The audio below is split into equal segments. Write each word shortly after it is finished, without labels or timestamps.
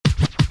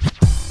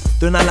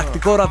Το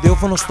εναλλακτικό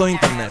ραδιόφωνο στο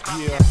ίντερνετ.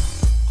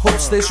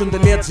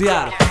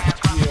 HotStation.gr.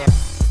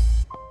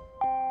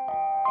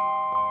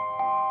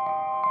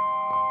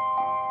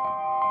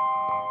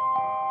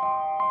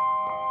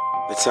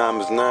 The time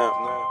is now.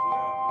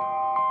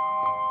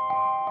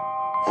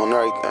 On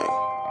everything.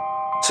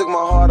 Took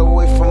my heart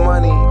away from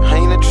money. I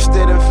ain't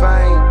interested in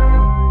fame.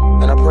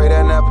 And I pray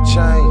that never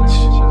change.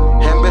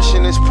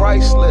 Ambition is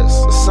priceless.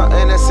 It's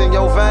something that's in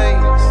your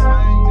veins.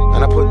 And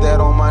I put that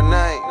on my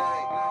name.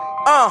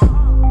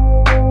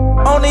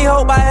 Only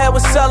hope I had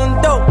was selling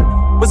dope.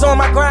 Was on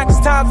my grind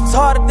cause times was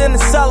harder than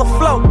to sell a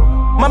float.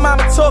 My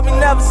mama taught me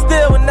never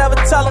steal and never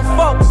telling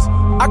folks.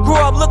 I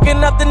grew up looking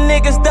up the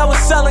niggas that was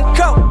selling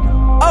coke.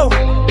 Oh,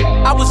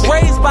 I was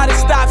raised by the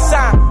stop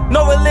sign.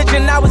 No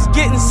religion, I was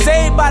getting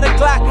saved by the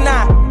Glock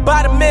 9. By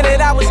the minute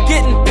I was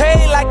getting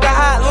paid like a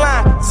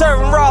hotline.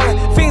 Serving rolling,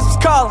 fiends was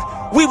calling.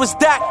 We was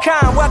that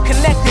kind, well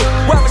connected,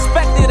 well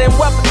respected and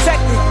well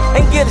protected.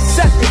 And get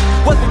accepted,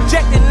 was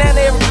rejected, now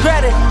they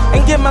regret it.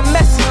 And get my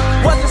message,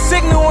 wasn't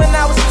signal when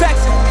I was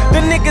texting.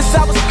 The niggas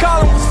I was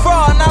calling was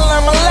fraud and I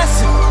learned my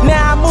lesson.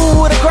 Now I move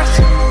with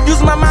aggression,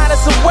 use my mind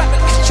as a weapon.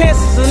 Cause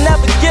chances are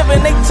never given,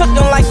 they took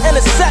them like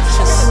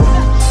interceptions.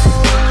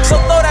 So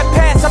throw that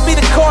pass, I'll be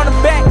the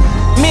cornerback.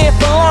 Me and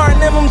Lauren,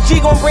 MMG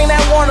gon' bring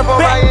that Warner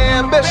back. My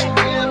ambition.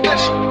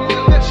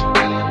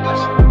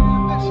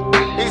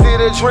 Easy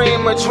to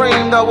dream a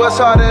dream, though it's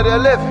harder to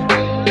live it.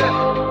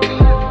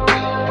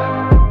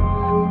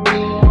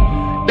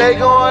 They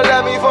gon'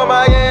 love me for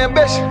my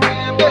ambition.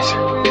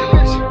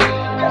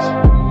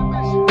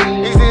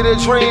 Easy to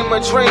dream a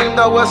dream,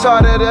 though it's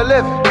harder to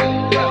live it.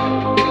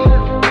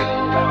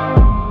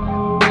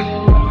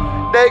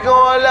 They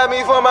gon' love me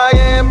for my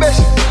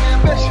ambition.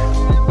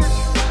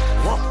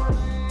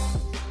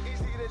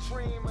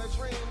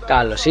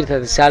 Καλώς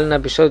ήρθατε σε άλλο ένα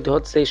επεισόδιο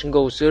του HotStation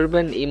Goes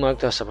Urban. Είμαι ο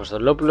Έκτορας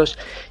Αποστολόπουλος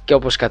και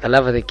όπως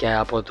καταλάβατε και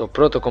από το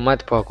πρώτο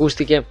κομμάτι που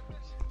ακούστηκε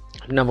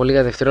πριν από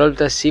λίγα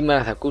δευτερόλεπτα,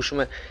 σήμερα θα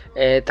ακούσουμε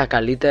τα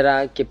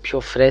καλύτερα και πιο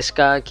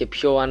φρέσκα και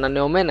πιο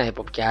ανανεωμένα hip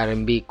hop και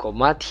R&B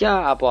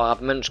κομμάτια από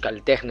αγαπημένους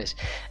καλλιτέχνες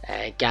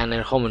και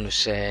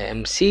ανερχόμενους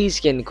MCs.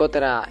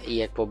 Γενικότερα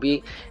η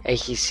εκπομπή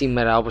έχει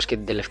σήμερα, όπως και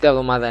την τελευταία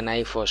εβδομάδα, ένα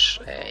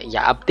ύφος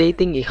για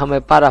updating. Είχαμε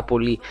πάρα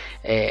πολύ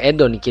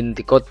έντονη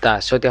κινητικότητα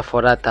σε ό,τι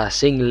αφορά τα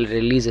single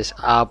releases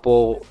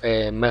από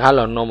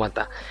μεγάλα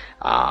ονόματα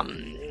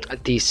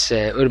της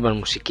urban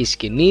μουσικής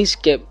σκηνής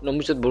και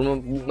νομίζω ότι μπορούμε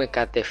να μπούμε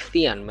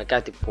κατευθείαν με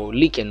κάτι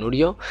πολύ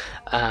καινούριο,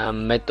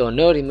 με το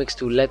νέο remix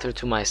του Letter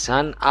to My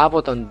Son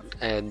από τον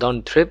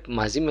Don Trip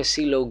μαζί με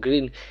CeeLo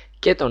Green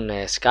και τον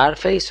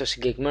Scarface. Το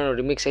συγκεκριμένο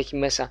remix έχει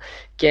μέσα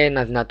και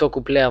ένα δυνατό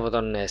κουπλέ από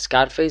τον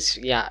Scarface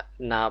για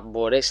να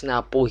μπορέσει να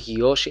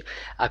απογειώσει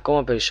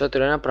ακόμα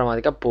περισσότερο ένα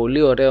πραγματικά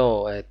πολύ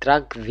ωραίο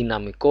track,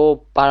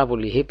 δυναμικό, πάρα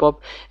πολύ hip hop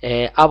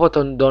από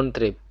τον Don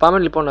Trip. Πάμε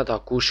λοιπόν να το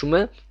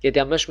ακούσουμε, γιατί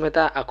αμέσως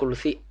μετά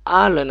ακολουθεί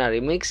άλλο ένα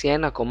remix για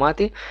ένα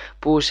κομμάτι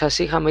που σας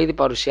είχαμε ήδη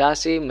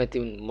παρουσιάσει με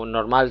την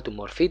normal του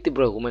μορφή την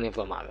προηγούμενη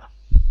εβδομάδα.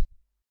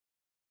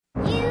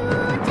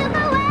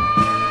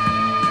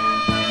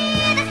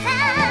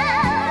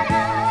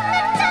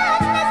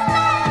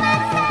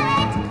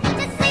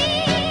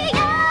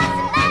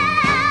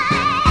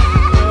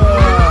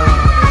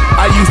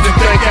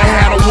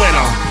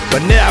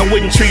 But now I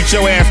wouldn't treat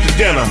your ass to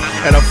dinner.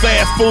 And a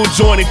fast food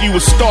joint, if you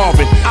was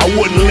starving, I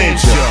wouldn't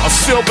lynch you. A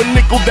silver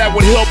nickel that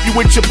would help you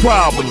with your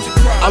problems.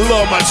 I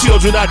love my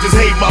children, I just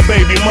hate my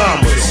baby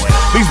mamas.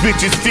 These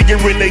bitches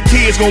figuring their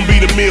kids gonna be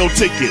the meal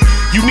ticket.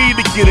 You need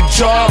to get a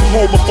job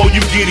home before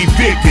you get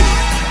evicted.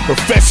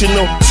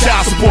 Professional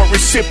child support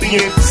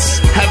recipients,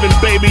 having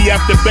baby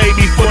after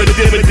baby for the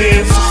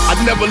dividends. I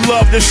never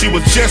loved her, she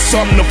was just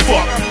something to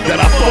fuck. That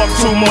I fucked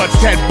too much,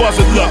 had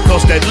buzzard luck.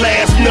 Cause that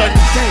last nut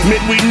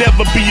meant we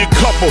never be a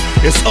couple.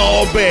 It's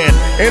all bad,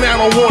 and I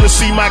don't wanna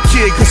see my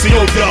kid cause of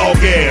your dog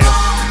ass.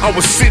 I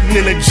was sitting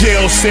in a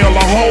jail cell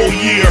a whole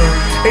year,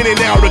 in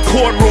and out of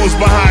courtrooms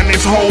behind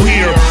this whole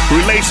here.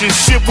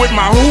 Relationship with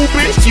my who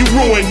bitch, you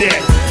ruined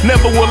that.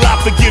 Never will I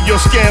forgive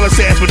your scandalous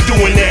ass for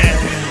doing that.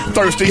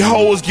 Thirsty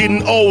hoes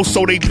getting old, so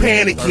they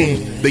panicking.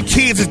 The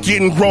kids is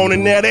getting grown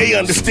and now they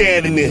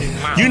understanding it.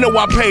 You know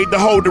I paid the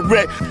whole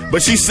direct, but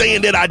she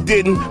saying that I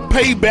didn't.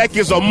 Payback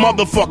is a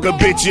motherfucker,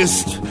 bitches.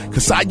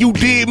 Cause how you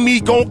did me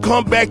gon'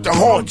 come back to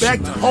haunt you.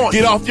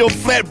 Get off your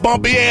flat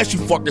bumpy ass, you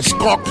fucking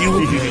skunk you.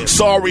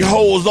 Sorry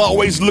hoes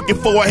always looking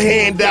for a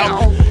handout.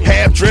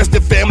 Half dressed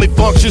at family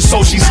functions so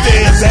she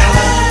stands out.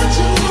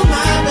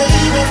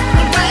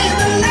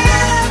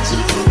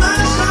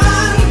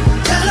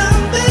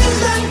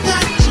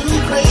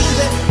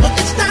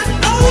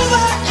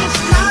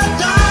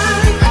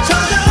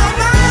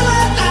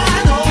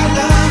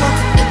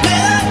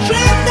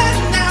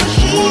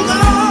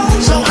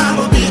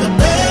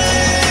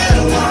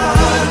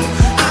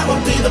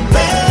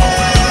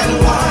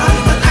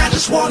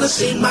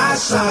 See my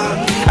son.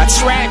 I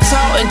tried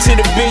talking to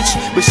the bitch,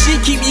 but she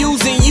keep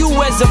using you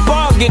as a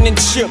bargaining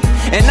chip.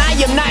 And I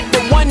am not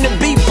the one to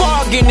be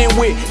bargaining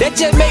with. That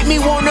just make me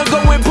wanna go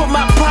and put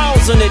my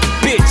paws on that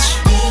bitch.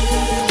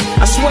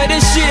 I swear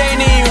this shit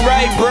ain't even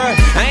right, bruh.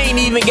 I ain't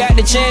even got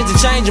the chance to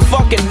change a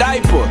fucking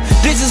diaper.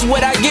 This is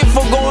what I get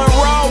for going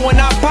wrong when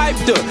I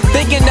piped her,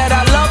 thinking that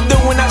I loved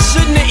her when I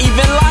shouldn't have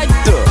even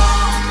liked her.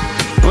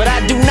 But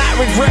I do not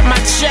regret my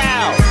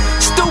child.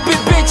 Stupid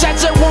bitch, I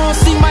just wanna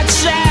see my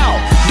child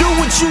do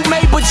what you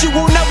made, but you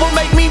will never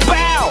make me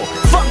bow.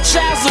 Fuck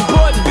child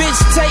support, bitch,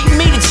 take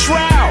me to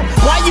trial.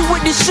 Why you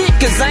with this shit?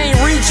 Cause I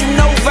ain't read you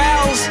no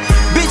vows.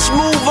 Bitch,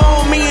 move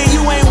on me and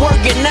you ain't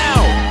working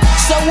out.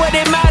 So what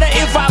it matter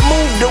if I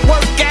move to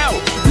work out?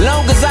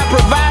 Long as I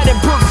provide and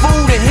put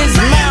food in his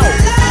mouth.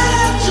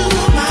 To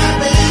my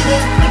baby,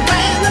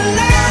 bring the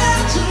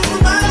love to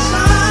my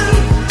son.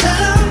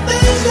 Tell him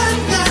things that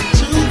got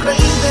too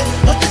crazy,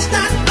 but it's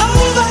not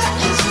over,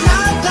 it's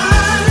not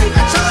done.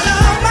 I told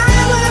her my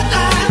word,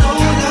 I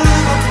don't know.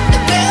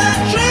 It made a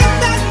trip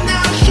that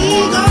now she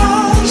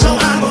gone. So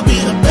I'ma be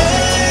the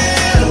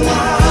better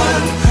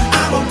one.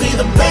 I'ma be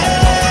the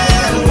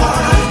better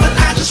one. But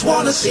I just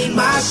wanna see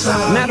my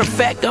son. Matter of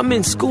fact, I'm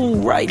in school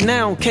right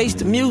now in case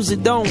the music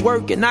don't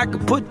work and I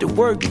can put the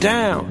work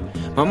down.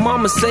 My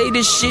mama say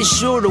this shit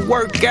sure to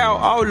work out.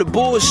 All the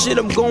bullshit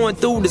I'm going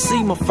through to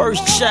see my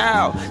first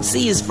child,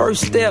 see his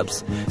first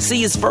steps,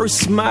 see his first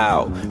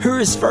smile, hear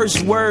his first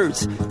words,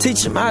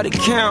 teach him how to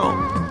count.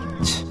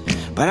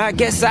 But I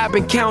guess I've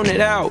been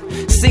counted out,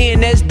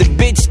 seeing as the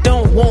bitch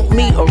don't want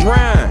me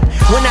around.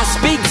 When I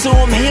speak to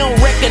him, he don't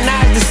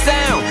recognize the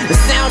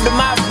sound of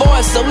my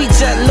voice, so he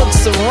just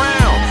looks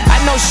around. I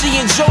know she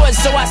enjoys,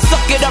 so I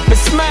suck it up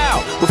and smile.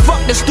 But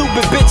fuck the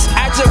stupid bitch,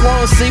 I just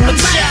wanna see my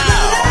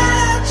child.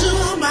 To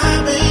my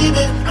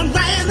baby, I'm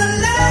writing the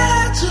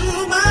letter to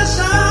my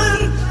son.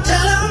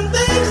 Tell him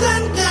things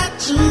that got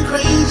too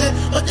crazy,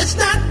 but it's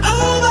not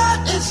over,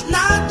 it's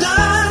not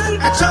done.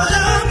 I told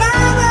her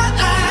mama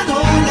I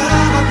don't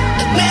love her.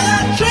 It made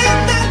a trip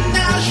that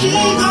now she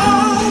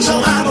gone. So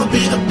I'ma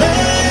be the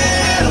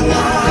better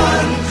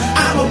one.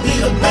 I'ma be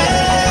the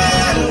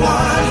better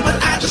one. But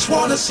I just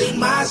wanna see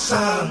my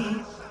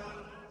son.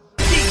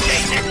 DJ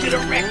next to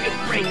the record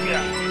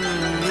breaker.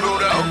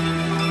 Pluto.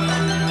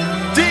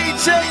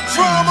 DJ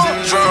Drama.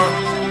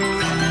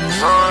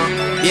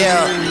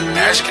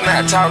 Yeah. Ash, can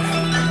I talk?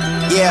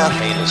 Yeah.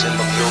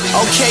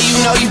 Okay, you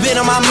know you been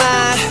on my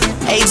mind.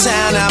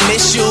 A-Town, I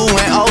miss you.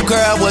 And old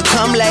girl would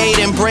come late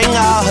and bring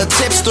all her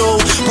tips through.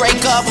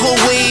 Break up her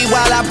weed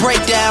while I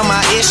break down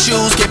my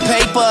issues. Get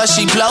paper,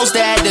 she blows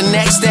that the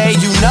next day,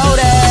 you know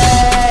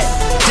that.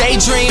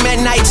 Daydream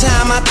at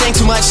nighttime, I think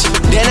too much.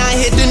 Then I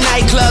hit the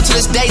nightclub till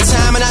it's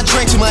daytime and I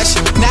drink too much.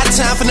 Not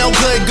time for no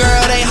good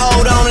girl, they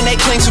hold on and they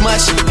cling too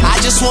much. I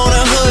just want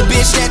a hood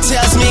bitch that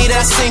tells me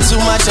that I sing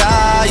too much.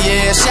 Ah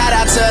yeah, shout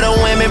out to the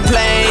women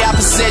playing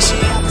opposition.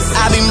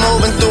 I be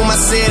moving through my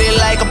city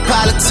like a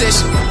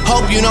politician.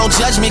 Hope you don't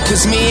judge me,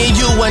 cause me and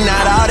you are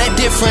not all that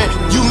different.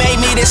 You made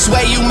me this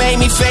way, you made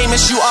me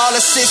famous, you all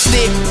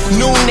assisted.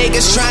 New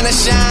niggas trying to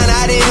shine,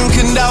 I didn't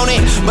condone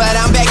it. But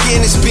I'm back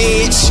in this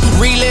bitch,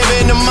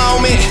 reliving the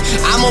moment.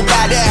 I'm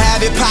about to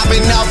have it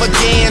popping off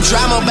again.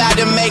 Drama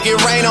about to make it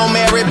rain on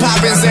Mary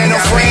Poppins and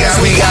her friends.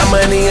 We got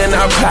money in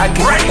our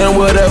pocket, and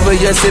whatever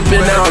you're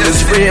sipping out.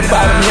 This red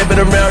bottom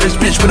heaving around this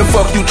bitch, where the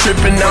fuck you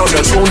tripping out?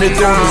 The goonies,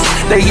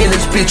 they in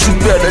this bitch, you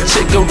better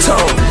check your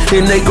tone.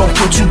 And they gon'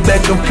 put you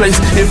back in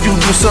place if you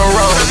do something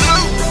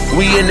wrong.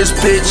 We in this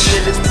bitch,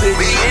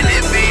 we in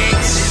this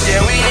bitch,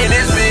 yeah, we in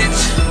this bitch,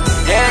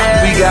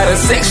 yeah. We got a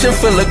section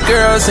full of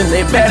girls and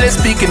they barely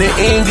speaking in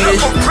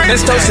English.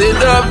 Let's toast it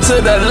up to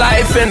the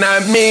life and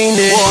I mean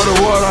it.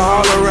 Water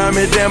all around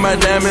me, damn my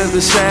diamonds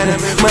are shining.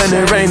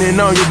 Money raining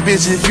on your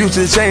bitches,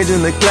 future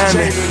changing the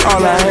climate.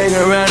 All I hang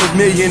around is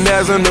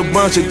millionaires and a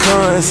bunch of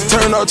cons.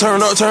 Turn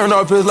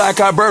up, it's like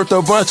I birthed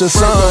a bunch of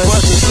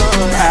sons.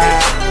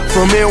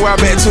 From NY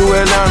back to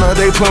Atlanta,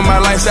 they put my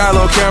lifestyle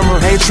on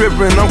camera. Ain't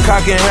tripping, I'm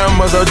cocking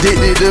hammers.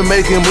 Addicted to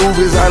making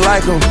movies, I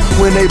like them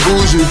when they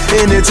bougie.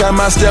 Anytime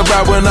I step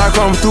out, when I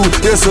come through,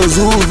 it's a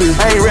zoovie.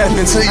 I ain't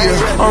rapping to you,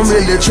 I'm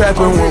really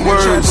trapping with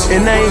words.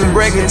 And I ain't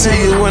bragging to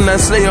you when I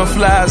say I'm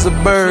fly as a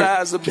bird.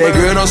 That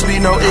girl don't speak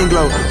no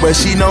Anglo, but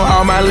she know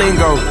all my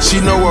lingo.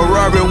 She know a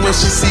Robin when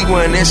she see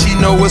one, and she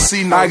know what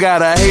she know. I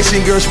got a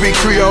Haitian girl speak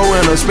Creole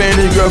and a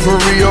Spanish girl from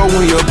Rio.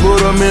 When you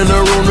put them in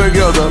the room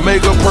together,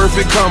 make a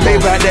perfect combo.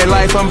 They bout that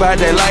life, I'm bout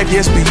that life,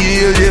 yes we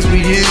is, yes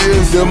we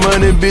is. The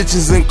money,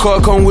 bitches, and car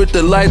come with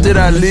the life that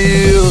I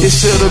live. It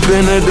should've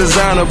been a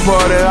designer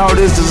party, all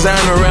this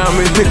design around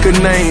me. Pick a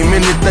name,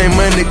 anything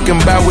money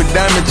can buy with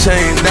diamond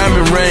chains,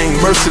 diamond ring,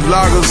 Mercy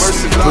Lagers,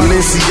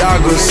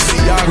 Balenciagas.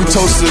 We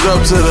toasted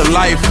up to the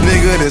life,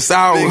 nigga, that's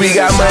ours. We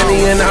got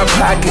money in our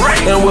pocket,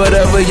 and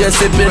whatever you're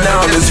sipping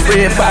out. This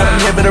red bottom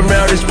heaving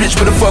around this bitch,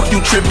 where the fuck you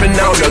tripping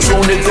out? The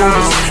goonies,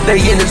 they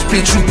in this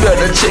bitch, you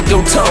better check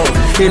your tone.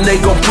 And they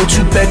gon' put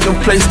you back in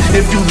place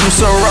if you do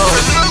something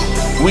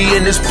wrong. We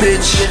in this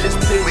bitch,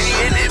 we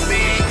in this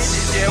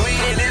bitch, yeah, we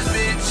in this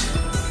bitch,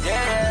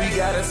 yeah. We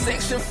got a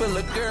section full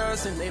of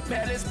girls and they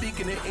barely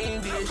speaking in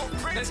English.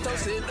 Let's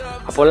toast it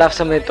up.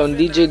 Απολαύσαμε τον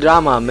DJ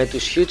Drama με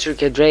τους Future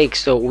και Drake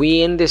στο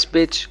We In This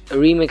Bitch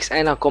Remix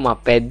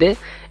 1,5.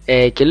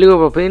 Και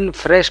λίγο πριν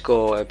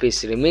φρέσκο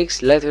επίσης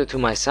remix, Letter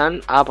to My Son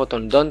από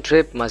τον Don't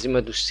Trip μαζί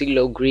με τους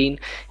CeeLo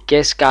Green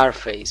και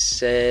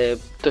Scarface.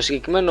 Το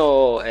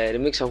συγκεκριμένο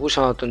remix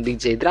ακούσαμε από τον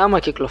DJ Drama,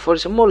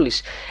 κυκλοφόρησε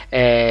μόλις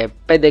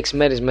 5-6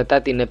 μέρες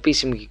μετά την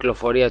επίσημη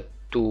κυκλοφορία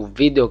του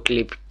βίντεο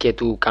κλιπ και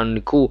του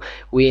κανονικού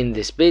We In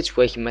This Bitch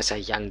που έχει μέσα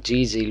Young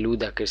Jeezy,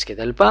 Ludacris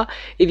κτλ.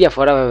 Η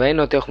διαφορά βέβαια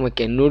είναι ότι έχουμε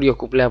καινούριο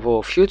κουπλέ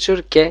από Future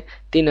και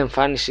την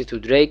εμφάνιση του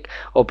Drake,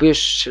 ο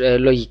οποίος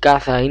λογικά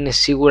θα είναι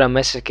σίγουρα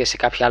μέσα και σε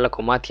κάποια άλλα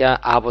κομμάτια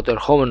από το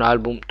ερχόμενο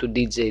άλμπουμ του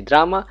DJ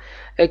Drama.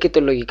 Και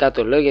το λογικά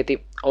το λέω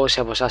γιατί όσοι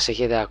από εσάς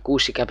έχετε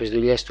ακούσει κάποιες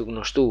δουλειές του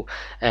γνωστού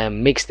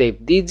mixtape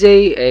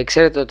DJ,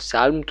 ξέρετε ότι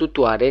στα άλμπουμ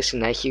του αρέσει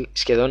να έχει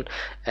σχεδόν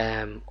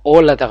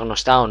όλα τα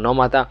γνωστά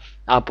ονόματα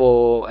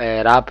από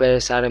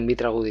rappers, R&B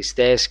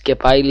τραγουδιστές και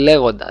πάει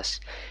λέγοντας.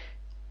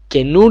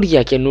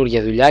 Καινούρια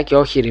δουλειά και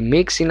όχι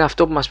remix είναι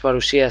αυτό που μας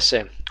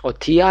παρουσίασε ο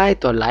T.I.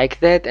 το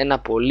Like That, ένα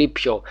πολύ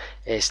πιο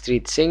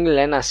street single,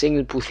 ένα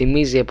single που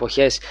θυμίζει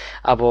εποχές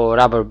από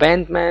Rubber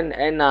Band Man,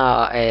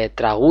 ένα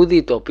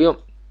τραγούδι το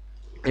οποίο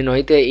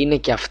εννοείται είναι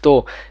και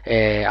αυτό,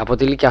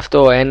 αποτελεί και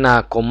αυτό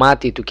ένα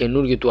κομμάτι του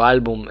καινούριου του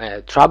άλμπουμ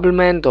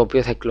Troubleman, το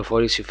οποίο θα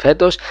κυκλοφορήσει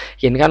φέτος.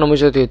 Γενικά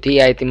νομίζω ότι ο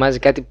T.I. ετοιμάζει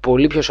κάτι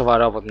πολύ πιο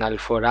σοβαρό από την άλλη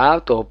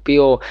φορά, το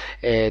οποίο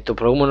το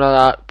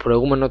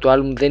προηγούμενο του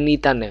άλμπουμ δεν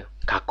ήταν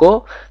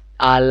κακό,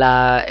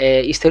 αλλά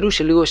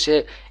υστερούσε λίγο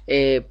σε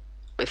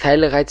θα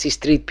έλεγα έτσι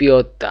street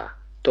ποιότητα.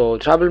 Το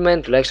Troubleman,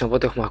 τουλάχιστον από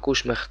ό,τι έχουμε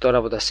ακούσει μέχρι τώρα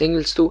από τα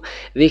singles του,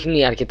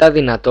 δείχνει αρκετά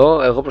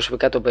δυνατό. Εγώ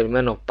προσωπικά το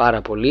περιμένω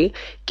πάρα πολύ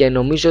και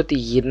νομίζω ότι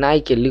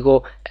γυρνάει και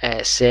λίγο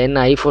σε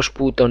ένα ύφος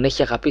που τον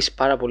έχει αγαπήσει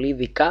πάρα πολύ,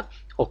 ειδικά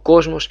ο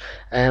κόσμος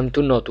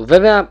του Νότου.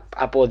 Βέβαια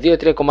από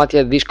 2-3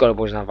 κομμάτια δύσκολα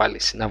μπορείς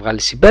να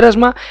βγάλεις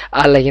συμπέρασμα,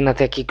 αλλά για να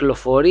τα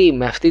κυκλοφορεί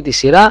με αυτή τη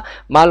σειρά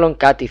μάλλον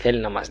κάτι θέλει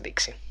να μας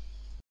δείξει.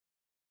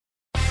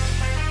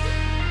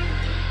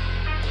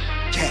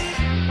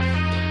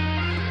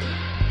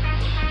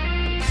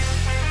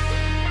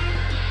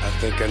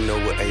 I think I know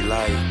what they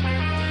like.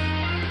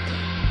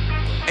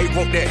 They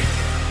want that.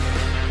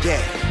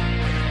 Yeah.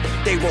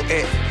 They want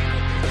that.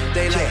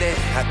 They like that.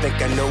 I think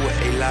I know what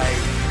they like.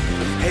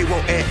 They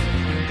want that.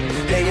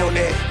 They on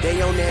that. They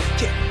on that.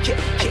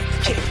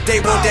 They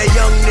want that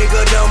young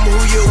nigga dumb who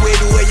you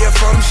with, where you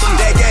from shit.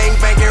 That gang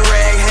banging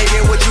rag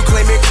hanging what you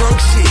claiming crunk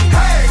shit.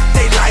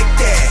 They like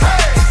that.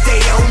 They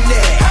on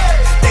that.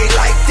 They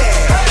like that.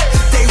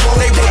 They want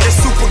the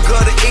super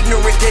gutter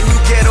ignorant, that new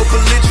ghetto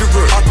belligerent.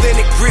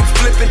 Authentic grip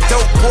flipping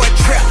dope boy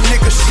trap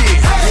nigga shit.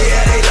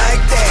 Yeah, they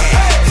like that.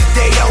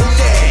 They own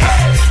that.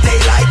 They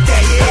like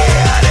that.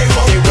 Yeah, they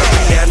want that. They run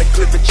down the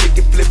clip and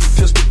chicken flipping,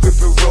 pistol grip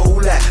and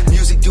roll out.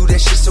 Music do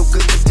that shit so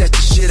good, cause that's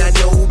the shit I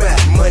know about.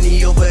 Money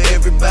over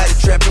everybody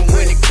trapping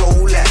when it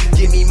cold out.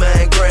 Give me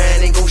mine grind,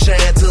 ain't gon'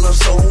 shine till I'm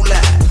sold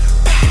out.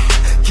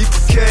 Keep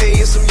a K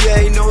and some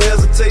yay, no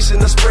hesitation.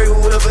 I spray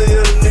whoever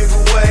hit a nigga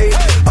way.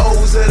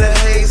 O's of the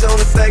haze,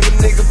 only thing a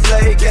nigga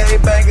play.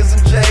 Game bangers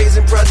and J's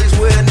and projects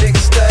where a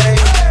nigga stay.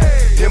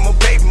 In my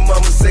baby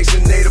mama section,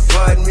 8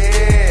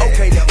 apartment.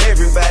 Okay, now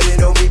everybody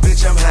know me,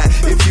 bitch, I'm high.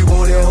 If you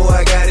want it, ho,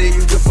 I got it,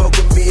 you can fuck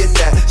with me and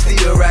now.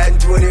 Still riding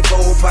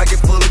 24, pocket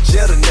full of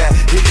cheddar now.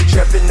 Hit the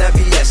trap and I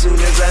be out, soon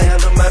as I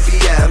handle my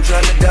BI. I'm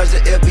trying to dodge the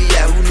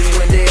FBI, who knew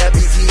one day I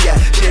be T.I.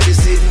 Chevy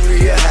sitting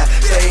real high,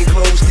 same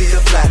clothes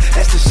still fly.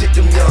 That's the shit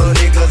them young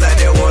niggas out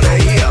there wanna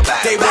hear about.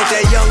 They want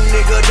that young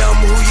nigga dumb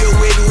who you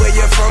with, where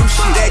you from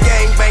shit. That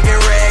gang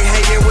banging rag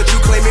hanging what you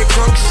claiming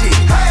crunk shit.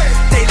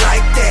 They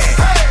like that.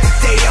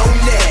 They own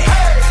that.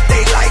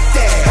 They like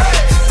that.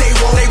 They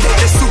want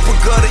that super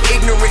gutter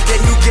ignorant, that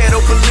new ghetto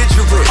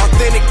belligerent.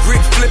 Authentic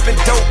grip flipping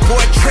dope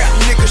boy trap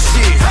nigga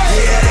shit.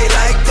 Yeah, they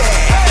like that.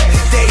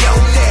 They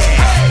own that.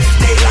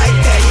 They like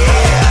that.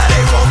 Yeah,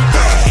 they want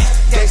that.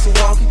 Thanks for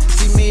walking.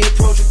 See me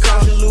approaching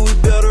caution, Louis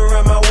belt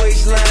around my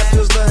waistline,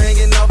 pistol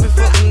hanging off it.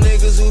 Fuck them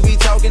niggas who be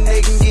talking,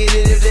 they can get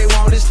it if they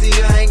want it.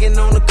 Still hanging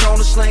on the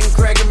corner, slanging,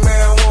 cracking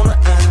marijuana.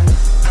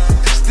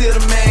 Still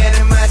the man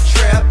in my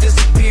trap,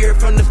 disappeared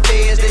from the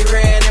feds, they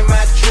ran in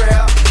my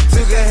trap.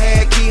 Took a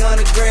hand key,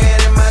 100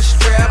 grand in my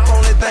strap.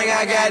 Only thing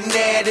I got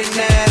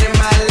 99 in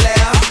my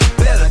lap.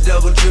 Better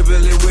double,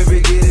 triple it, whip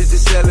it, get it to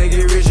selling.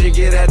 Get rich and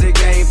get out the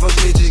game, for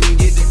snitches can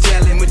get to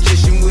telling.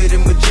 Magician with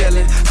it,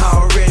 Magellan,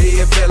 already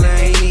a fella.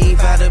 Ain't even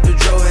fired up the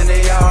drawer and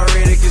they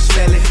already can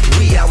smell it.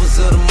 We hours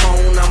of the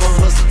moon, I'ma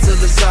hustle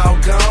till it's all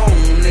gone.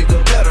 Nigga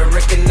better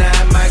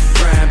recognize my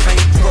grind.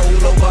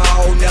 Bankroll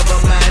overall, never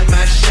mind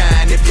my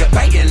shine. If you're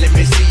banging, let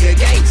me see your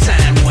gang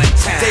sign one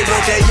time. They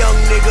want that young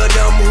nigga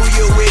dumb who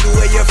you with,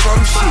 where you from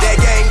shit. That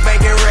gang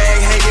banging rag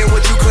hanging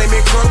what you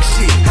claiming crunk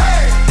shit.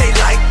 They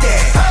like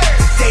that.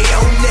 They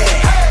own that.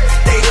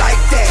 They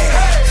like that.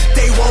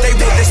 They want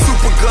that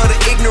super gutter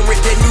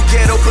ignorant, that new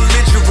ghetto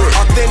belligerent.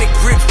 Authentic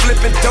grip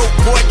flipping dope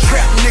boy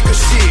trap nigga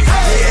shit.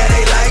 Yeah,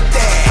 they like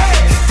that.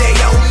 They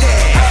own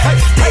that.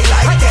 They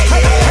like that.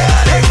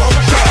 Yeah, they want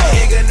that.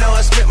 Nigga know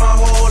I spent my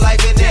whole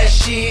life in that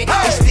shit.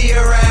 They still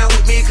around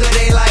with me cause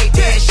they like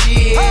that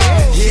shit.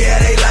 Yeah,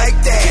 they like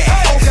that.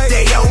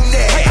 They own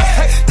that.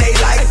 They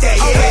like that.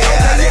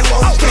 Yeah, they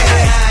want that.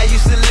 I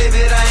used to live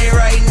it, I ain't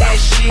writing that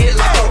shit.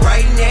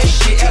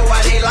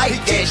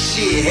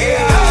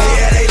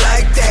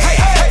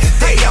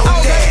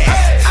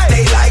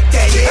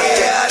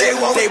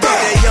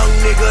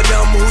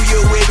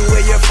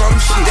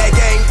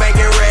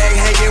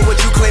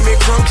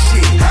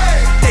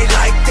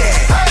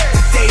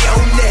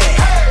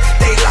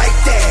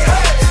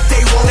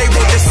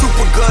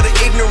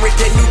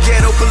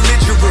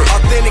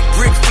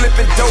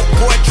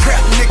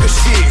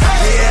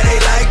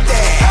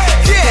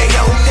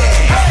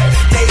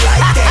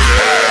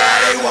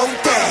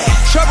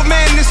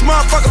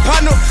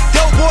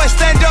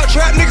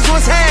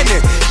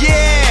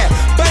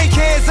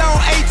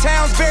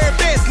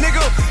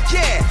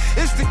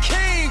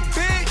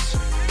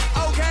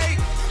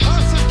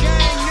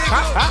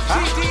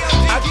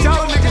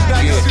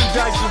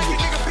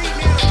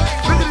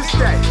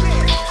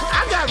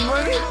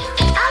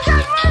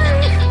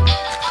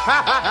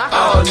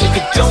 Oh,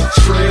 nigga, don't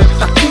trip.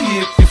 I kill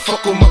you if you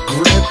fuck with my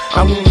grip.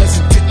 I won't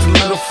hesitate to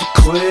let off a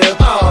clip.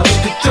 Oh,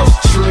 nigga, don't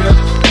trip.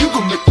 You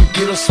gon' make me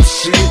get on some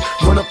shit.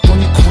 Run up on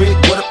you quick,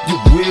 what up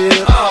your whip?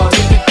 Oh,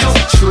 nigga,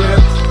 don't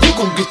trip. You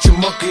gon' get your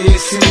monkey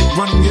ass hit.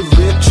 Running your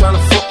lip,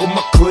 tryna fuck with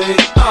my clip.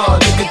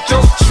 Oh, nigga,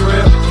 don't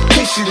trip. In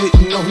case you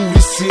didn't know who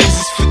this is,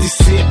 it's 50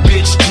 Cent,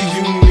 bitch, do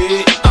you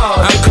need? Oh,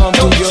 I come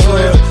through your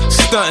hood,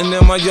 stunting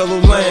in my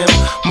yellow lamb.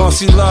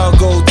 Marcy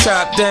Lago,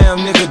 top down,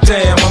 nigga,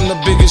 damn. I'm the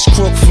biggest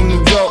crook from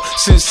New York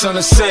since Son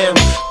of Sam.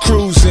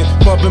 Cruising,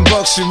 bumping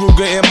Bucks and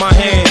Ruger in my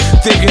hand.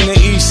 Thinking the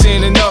East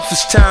ain't enough,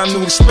 it's time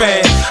to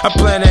expand. I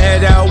plan to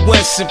head out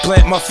west and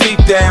plant my feet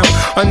down.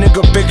 A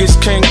nigga big as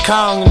King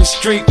Kong in the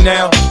street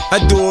now. I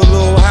do a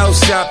little house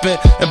shopping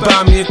and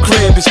buy me a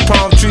crib. It's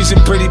palm trees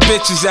and pretty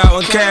bitches out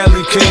in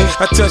Cali, King.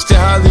 I touched the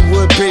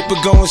Hollywood paper,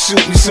 go and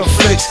shoot me some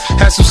flicks.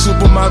 Had some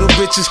supermodel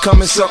bitches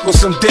come and suck with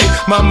some dick.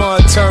 Mama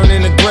would turn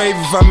in the grave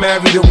if I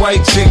married a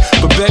white chick.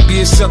 But Becky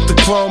is suck the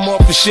chrome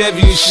off of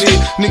Chevy and shit.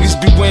 Niggas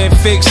be wearing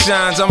fake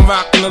shines, I'm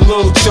rocking a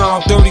little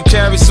charm. 30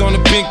 carats on the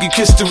pinky,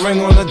 kiss the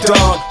ring on the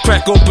dog.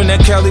 Crack open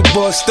that Cali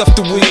bud, stuff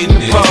the weed in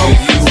the palm.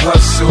 You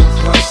hustle,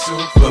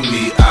 for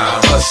me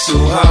I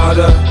hustle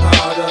harder.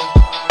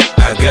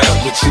 I got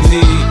what you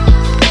need.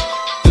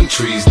 Them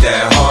trees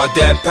that hard,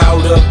 that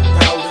powder.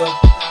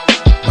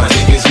 My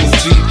niggas move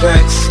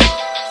G-Packs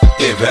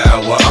every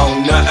hour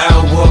on the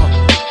hour.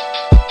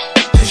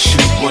 And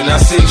shoot when I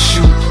say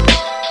shoot,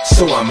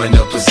 so I'm in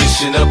a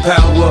position of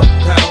power.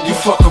 You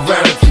fuck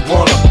around if you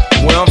wanna.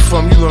 Where I'm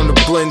from, you learn to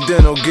blend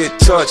in or get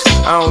touched.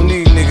 I don't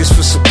need niggas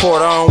for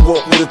support, I don't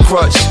walk with a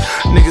crutch.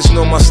 Niggas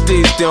know my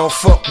stage, they don't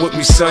fuck with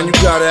me, son. You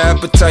got an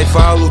appetite for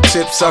hollow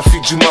tips, I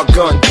feed you my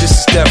gun. This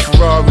is that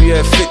Ferrari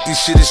F50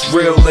 shit, it's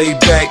real laid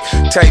back.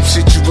 Type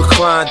shit you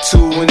recline to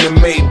in the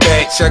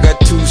Maybach. I got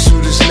 2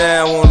 shooters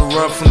now on the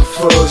run from the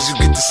fuzz. You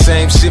get the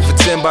same shit for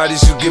 10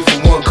 bodies you get for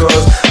 1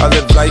 cuz I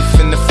live life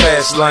in the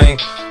fast lane.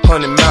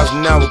 100 miles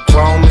an hour,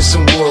 chrome and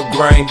some wood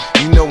grain.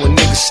 You know a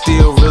nigga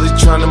still really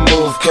tryna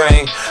move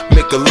cane.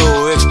 Make a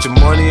little extra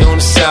money on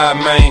the side,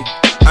 man.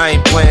 I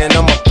ain't playing,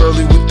 I'm up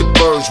early with the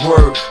birds,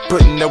 word.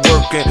 Putting that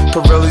work in,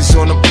 Pirelli's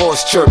on the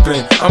porch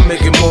chirping. I'm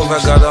making moves, I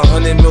got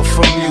 100 mil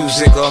from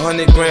music,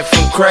 100 grand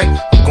from crack.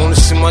 I'm gonna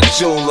see my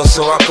jeweler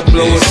so I can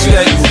blow a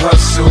check. You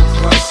hustle,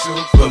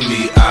 for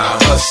me I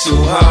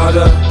hustle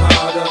harder.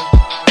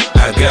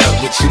 I got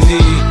what you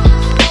need.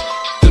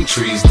 Them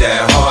trees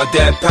that hard,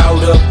 that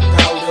powder.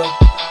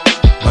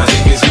 My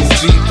niggas move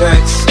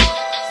G-Packs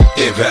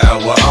every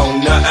hour on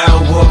the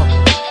hour.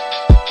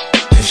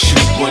 And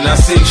shoot when I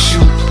say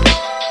shoot,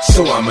 so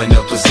I'm in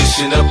a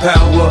position of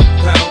power.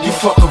 You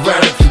fuck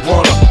around if you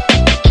wanna.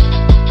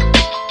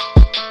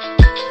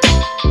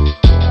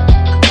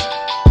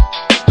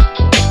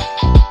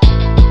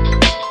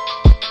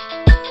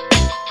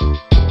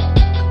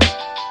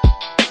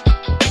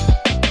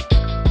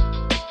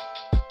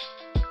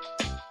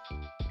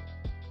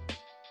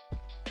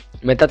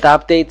 Μετά τα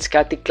updates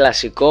κάτι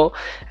κλασικό,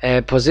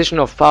 Position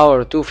of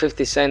Power του 50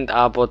 Cent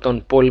από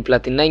τον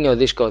πολυπλατινένιο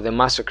δίσκο The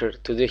Massacre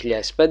του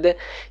 2005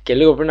 και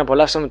λίγο πριν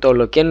απολαύσαμε το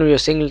ολοκαίνουριο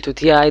single του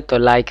T.I. το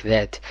Like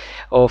That.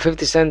 Ο 50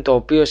 Cent, ο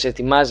οποίος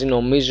ετοιμάζει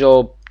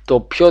νομίζω το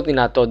πιο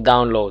δυνατό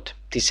download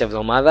της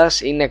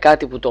εβδομάδας, είναι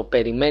κάτι που το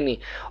περιμένει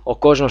ο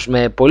κόσμος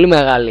με πολύ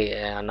μεγάλη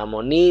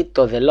αναμονή,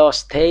 το The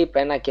Lost Tape,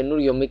 ένα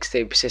καινούριο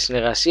mixtape σε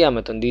συνεργασία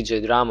με τον DJ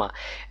Drama,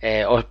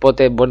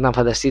 οπότε μπορείτε να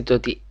φανταστείτε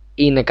ότι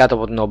είναι κάτω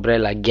από την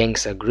ομπρέλα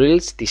Gangsta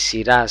Grills, της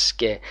σειράς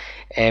και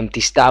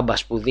της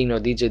τάμπας που δίνει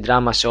ο DJ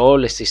Drama σε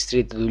όλες τις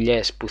street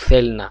δουλειές που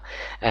θέλει να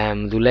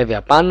δουλεύει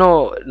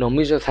απάνω.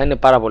 Νομίζω θα είναι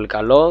πάρα πολύ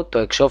καλό. Το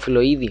εξώφυλλο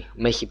ήδη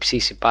με έχει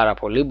ψήσει πάρα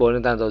πολύ.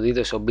 Μπορείτε να το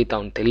δείτε στο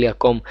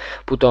beatown.com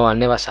που το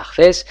ανέβασα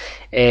χθες.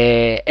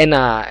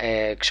 Ένα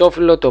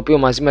εξώφυλλο το οποίο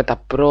μαζί με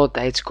τα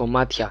πρώτα έτσι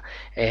κομμάτια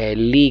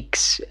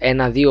leaks,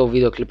 1-2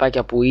 βίντεο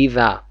κλιπάκια που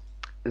είδα,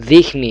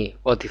 δείχνει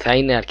ότι θα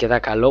είναι αρκετά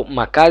καλό.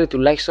 Μακάρι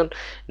τουλάχιστον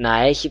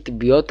να έχει την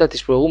ποιότητα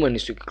της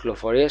προηγούμενης του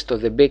κυκλοφορίας, το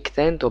The Big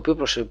Ten, το οποίο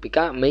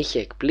προσωπικά με είχε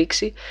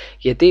εκπλήξει,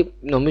 γιατί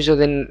νομίζω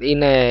δεν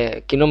είναι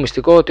κοινό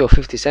μυστικό ότι ο 50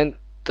 Cent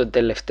τα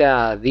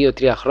τελευταία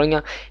 2-3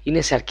 χρόνια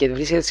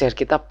βρίσκεται σε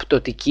αρκετά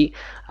πτωτική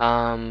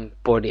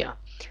πορεία.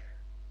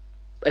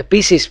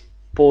 Επίσης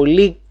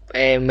πολύ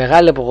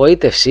μεγάλη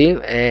απογοήτευση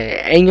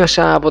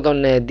ένιωσα από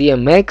τον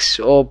DMX,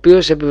 ο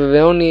οποίος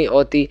επιβεβαιώνει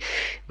ότι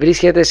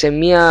βρίσκεται σε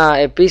μια,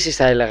 επίσης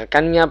θα έλεγα,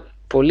 κάνει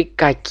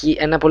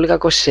ένα πολύ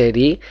κακό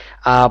σερί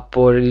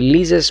από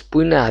releases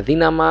που είναι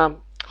αδύναμα,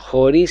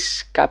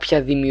 χωρίς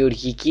κάποια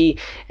δημιουργική,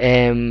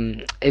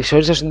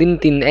 χωρίς να σου δίνει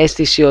την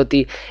αίσθηση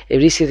ότι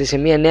βρίσκεται σε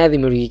μια νέα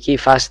δημιουργική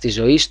φάση της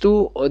ζωής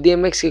του. Ο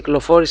DMX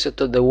κυκλοφόρησε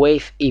το The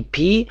Wave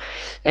EP,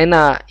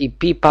 ένα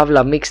EP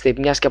παύλα mixtape,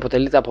 μιας και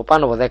αποτελείται από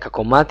πάνω από 10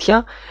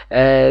 κομμάτια.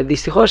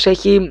 Δυστυχώς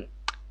έχει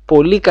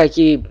πολύ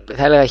κακή,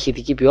 θα έλεγα,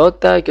 ηχητική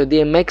ποιότητα και ο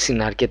DMX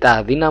είναι αρκετά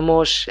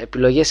αδύναμος,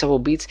 επιλογές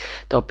από beats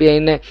τα οποία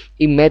είναι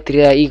ή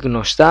μέτρια ή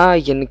γνωστά.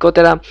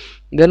 Γενικότερα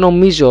δεν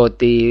νομίζω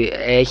ότι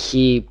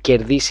έχει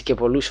κερδίσει και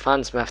πολλούς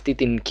φανς με αυτή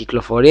την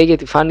κυκλοφορία,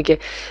 γιατί φάνηκε,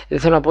 δεν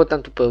θέλω να πω ότι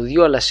ήταν του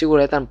ποδιού, αλλά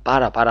σίγουρα ήταν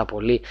πάρα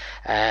πολύ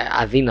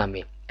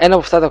αδύναμη. Ένα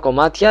από αυτά τα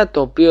κομμάτια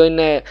το οποίο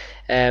είναι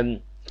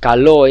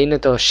καλό είναι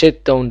το Shit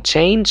Don't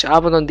Change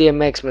από τον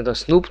DMX με τον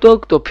Snoop Dogg,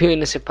 το οποίο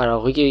είναι σε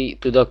παραγωγή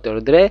του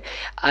Dr. Dre,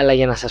 αλλά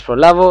για να σας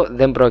προλάβω,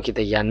 δεν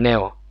πρόκειται για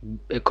νέο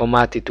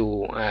κομμάτι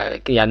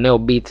για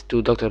νέο beat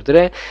του Dr.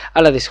 Dre,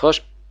 αλλά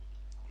δυστυχώς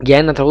για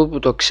ένα τραγούδι που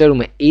το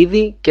ξέρουμε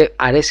ήδη και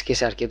αρέσει και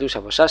σε αρκετούς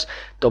από εσάς,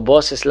 το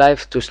Boss's Life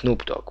του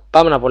Snoop Dogg.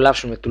 Πάμε να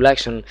απολαύσουμε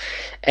τουλάχιστον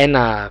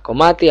ένα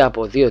κομμάτι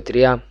από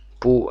 2-3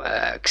 που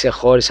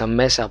ξεχώρισαν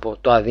μέσα από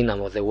το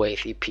αδύναμο The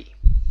Wave EP.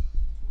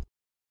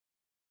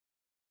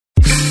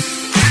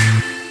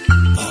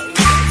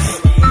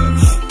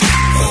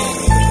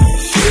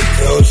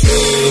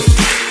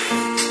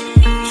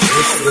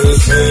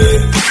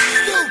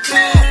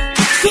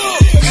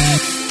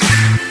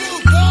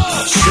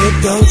 Shit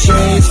don't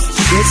change,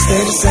 shit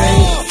stay the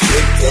same.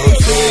 Shit don't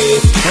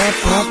change,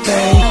 pop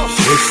thing.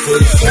 Shit stay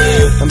the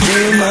same. I'm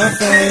doing my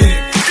thing.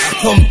 I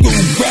come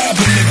through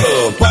grabbing nigga,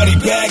 body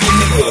bagging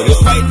nigga.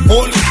 That's right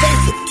on the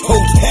face,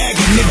 coach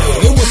tagging nigga.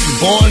 They wasn't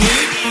born in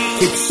it,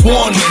 kick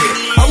sworn nigga.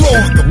 I roll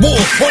with the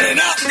wolf, pointed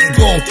out, they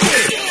gon'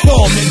 quit. Show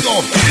them they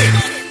gon' hit.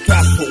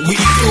 That's what we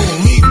do,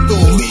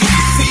 lethal, leave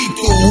you see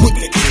through with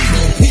the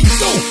eagle. He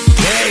do.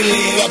 They ain't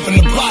laying up in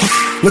the box,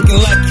 looking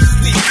like he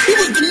sleep. He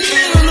was the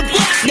man on the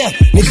block. Now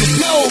niggas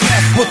know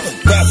that's what the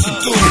rats should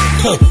do.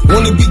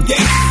 Wanna be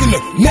gangsters in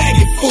the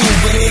maggot fool,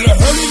 but ain't a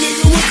hurry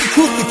nigga with the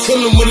truth to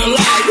kill him with a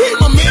lie. Hey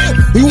my man,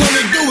 you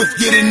wanna do is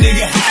get a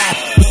nigga high.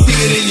 You see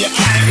it in your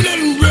eye, ain't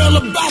nothing real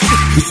about you.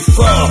 It's a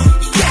fraud,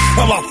 that's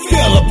how I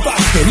feel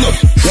about you. Look,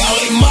 y'all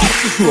ain't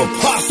monsters, you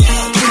imposters.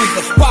 As soon as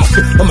I spot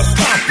you, I'ma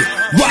stop you.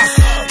 Watch.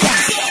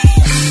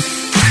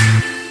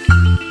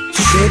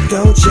 Shit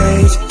don't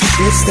change,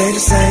 shit stay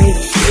the same.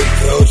 Shit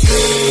don't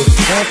change,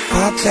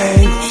 pop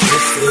thing.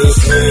 Shit stay the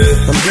same.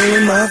 I'm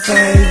doing my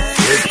thing.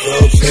 Shit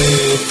don't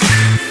change.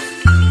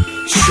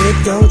 Shit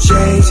don't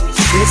change,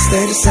 shit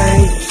stay the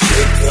same.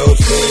 Shit don't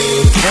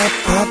change,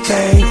 pop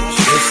thing.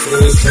 Shit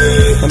stay the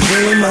same. I'm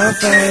doing my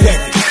thing.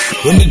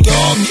 When the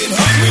dog get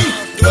hungry,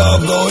 dog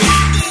gon'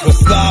 eat. I'll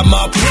slide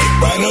my plate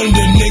right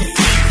under niggas'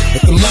 feet.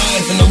 Let them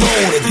lions in the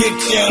road and get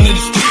down in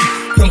the street.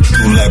 Come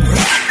through like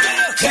rock,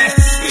 that's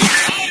the sleep.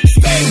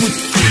 Stay with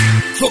the street.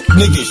 Crook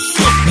niggas,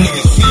 shook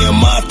niggas. See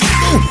him out the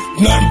roof.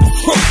 Nothing but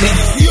crook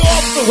niggas. We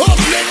off the hook,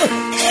 nigga.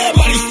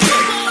 Everybody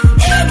strip.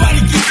 Everybody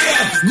get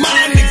down. My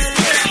niggas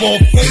strip. For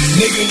fake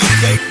niggas,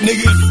 fake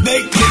niggas,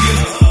 snake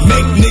niggas.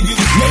 Make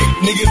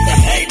niggas, I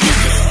hate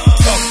niggas.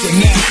 Talking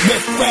that,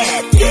 let's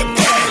rap, get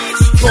back.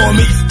 Call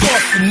me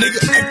stalking, nigga,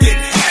 I get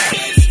high.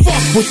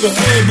 Fuck what you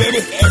heard,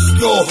 baby. Let's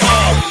go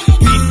hard.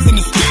 Peace in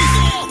the streets,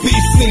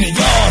 peace in the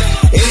yard.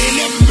 It ain't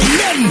never been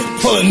nothing to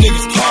pull a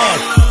nigga's card.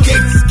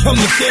 Gangsters come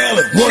to jail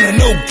and wanna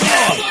know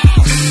God.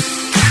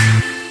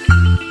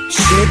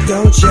 Shit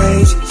don't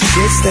change,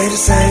 shit stay the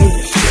same.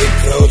 Shit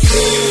don't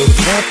change,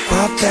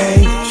 pop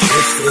thing.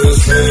 Shit stay the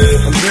same.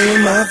 I'm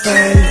doing my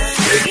thing.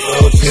 Shit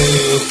don't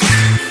change.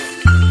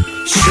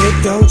 Shit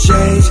don't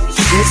change,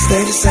 shit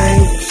stay the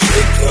same.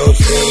 Shit don't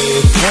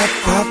change,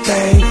 pop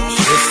thing.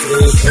 Shit stay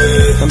the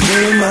same. I'm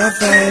doing my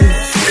thing.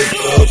 Shit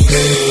don't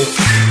change.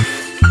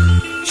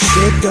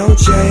 Shit don't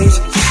change,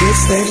 shit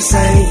stay the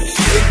same.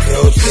 Shit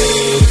don't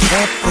change,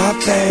 pop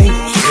thing.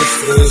 Shit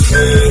stay the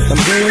same. I'm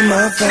doing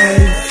my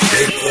thing.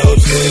 Shit don't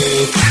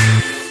change.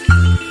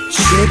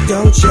 Shit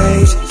don't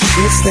change,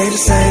 shit stay the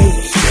same.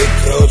 Shit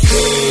don't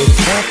change,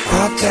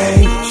 pop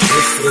thing.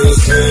 Shit stay the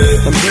same.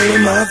 I'm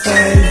doing my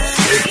thing.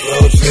 Shit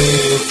don't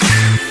change.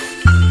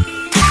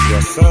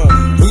 Yes sir.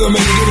 We gon'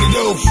 make it do the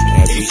dope.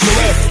 Eat the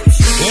rest.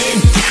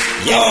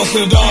 Y'all to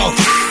the dog.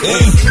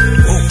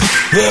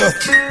 Yeah.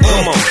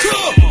 Come on.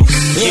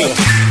 Yeah.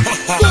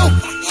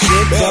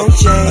 Shit don't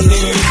change.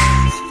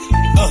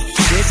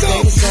 Shit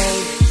stay the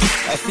same.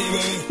 I see,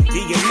 baby.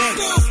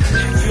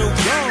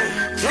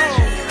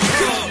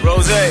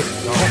 Rose,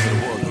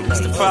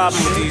 that's the problem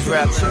with these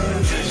rappers.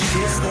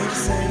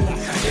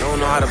 They don't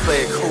know how to play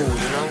it cool,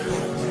 you know?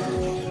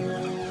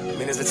 I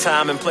mean, there's a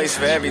time and place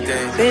for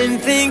everything. Been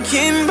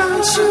thinking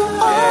about you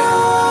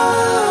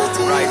all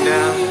right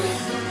now.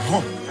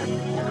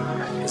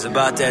 It's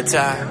about that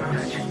time.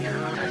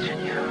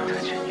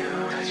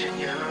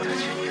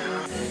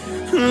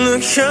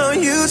 Look how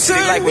you See,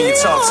 like when you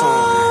talk to him,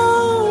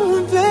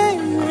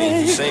 man. I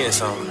mean, you saying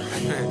something.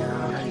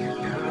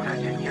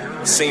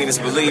 Seeing is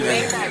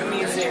believing.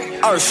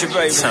 Oh, shit,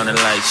 baby. Turn the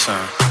lights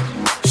on.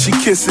 She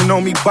kissing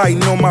on me,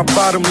 biting on my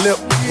bottom lip.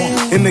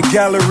 In the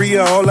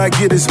Galleria, all I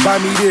get is buy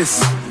me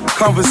this.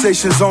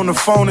 Conversations on the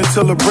phone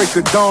until the break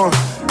of dawn.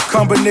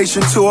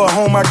 Combination to her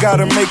home, I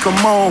gotta make her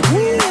moan.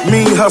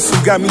 Mean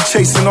hustle got me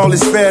chasing all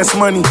this fast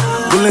money.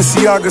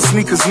 Balenciaga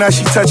sneakers, now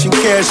she touching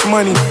cash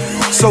money.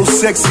 So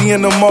sexy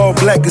in them all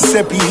black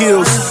Giuseppe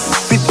heels.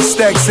 50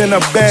 stacks in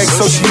her bag,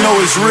 so she know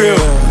it's real.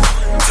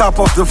 Top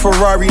off the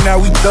Ferrari, now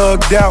we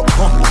thugged out.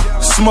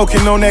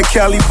 Smoking on that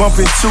Cali,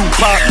 bumping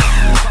Tupac.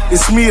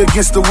 It's me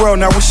against the world,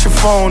 now what's your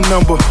phone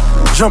number?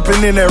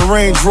 Jumping in that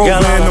Range Rover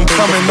and I'm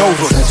coming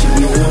over.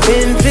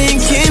 Been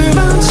thinking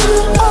about you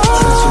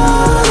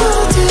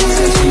all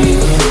day.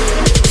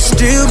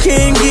 Still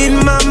can't get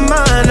my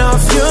mind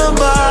off your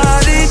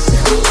body.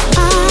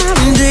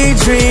 I'm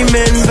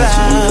daydreaming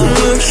about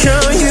look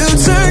how you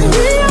turn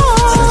me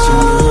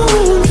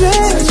on,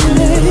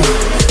 baby.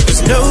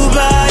 There's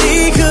nobody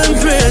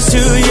compares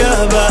to your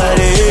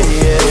body.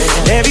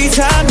 Every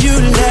time you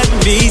let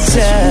me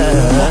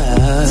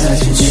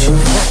touch you,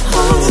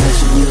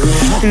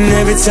 and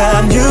every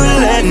time you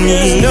let me,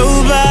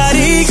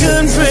 nobody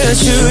compares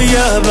to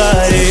your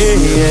body.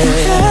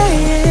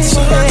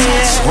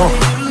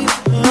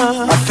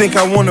 I think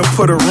I wanna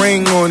put a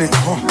ring on it.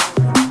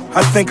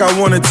 I think I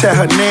wanna tat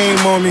her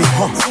name on me.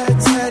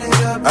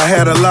 I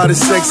had a lot of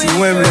sexy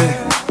women,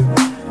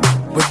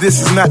 but this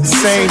is not the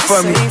same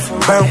for me.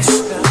 Bounce,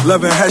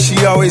 loving how she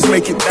always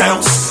make it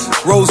bounce.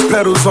 Rose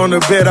petals on the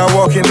bed, I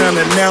walk in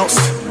unannounced.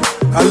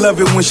 I love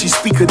it when she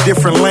speak a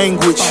different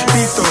language.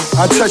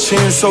 I touch her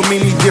in so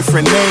many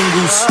different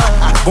angles.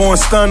 Born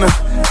stunner,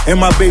 and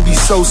my baby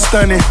so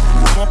stunning.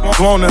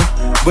 Want her,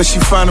 but she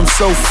find him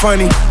so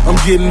funny. I'm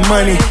getting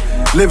money,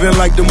 living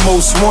like the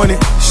most wanted.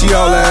 She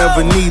all I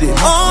ever needed.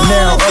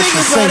 Now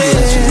Usher singing.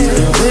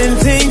 Been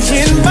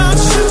thinking about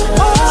you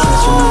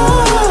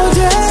all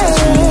day.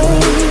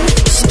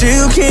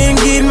 Still can't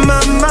get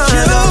my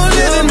mind off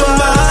your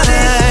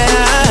body.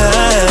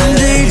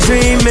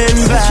 Daydreaming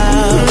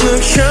about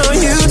look how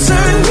you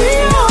turn me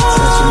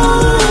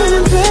on,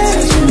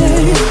 baby.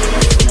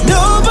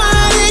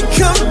 Nobody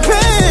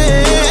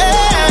compares.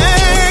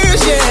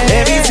 Yeah.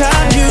 Every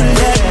time you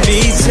let me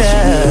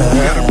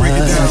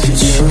touch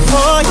you,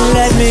 oh, you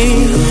let me.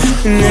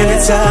 And every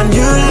time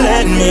you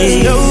let me,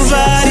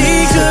 nobody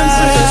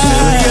compares to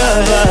your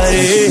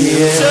body.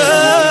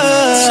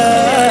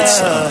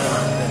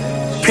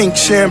 Pink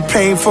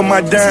champagne for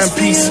my dime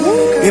piece.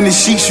 In the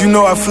sheets, you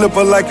know I flip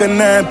her like a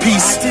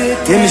 9-piece.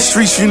 In the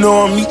streets, you know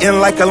I'm eating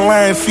like a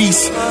lion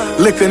feast.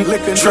 Licking,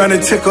 trying to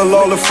tickle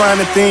all the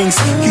finer things.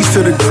 Keys to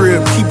the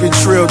crib, keep it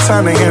trill,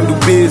 time to handle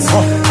biz.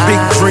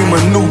 Big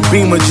dreamer, new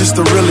beamer, just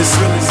the realest.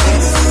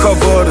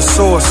 Cover of the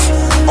source,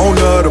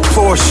 owner of the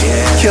Porsche.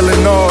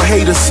 Killing all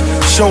haters,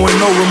 showing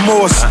no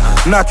remorse.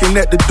 Knocking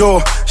at the door,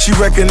 she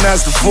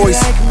recognized the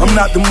voice. I'm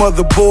not the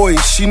mother boy,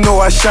 she know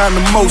I shine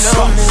the most.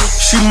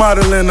 She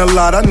modeling a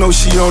lot, I know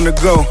she on the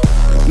go.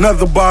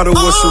 Another bottle,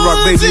 what's the rock,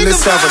 baby,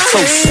 let's have a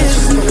toast.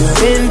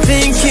 Been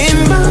thinking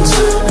about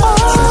you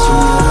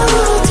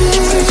all day.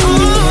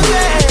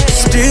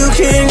 Still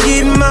can't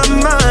get my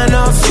mind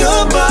off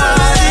your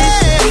body.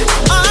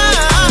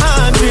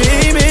 I'm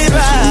dreaming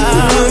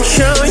about look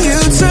how you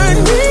turn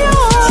me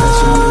on.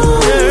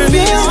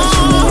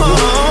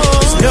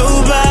 There's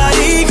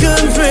nobody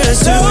compares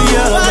to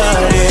your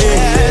body.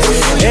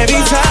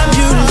 Every time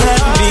you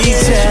let me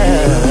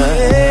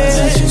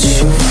touch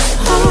you,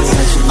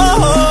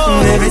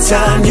 oh, every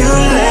time you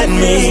let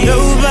me,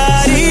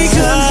 nobody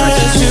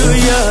compares to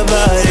your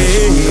body.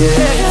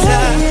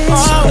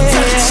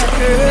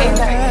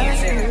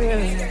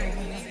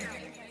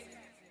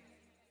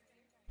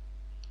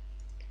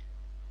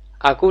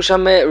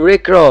 Ακούσαμε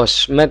Rick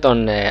Ross με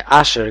τον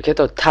Usher και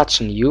το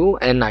Touching You,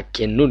 ένα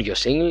καινούριο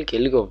single, και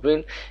λίγο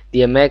πριν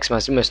DMX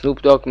μαζί με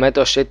Snoop Dogg με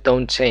το Shit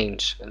Don't Change.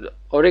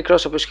 Ο Rick Ross,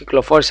 ο οποίος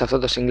κυκλοφόρησε αυτό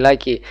το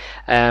σιγκλάκι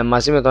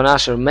μαζί με τον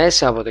Usher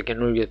μέσα από το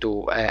καινούριο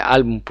του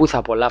άλμπουμ που θα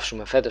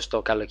απολαύσουμε φέτος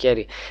το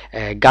καλοκαίρι,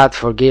 God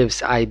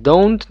Forgives I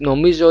Don't,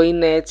 νομίζω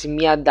είναι έτσι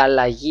μια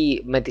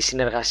ανταλλαγή με τη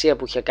συνεργασία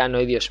που είχε κάνει ο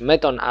ίδιος με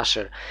τον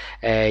Usher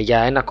για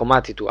ένα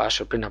κομμάτι του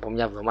Usher πριν από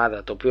μια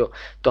εβδομάδα, το οποίο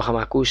το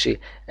είχαμε ακούσει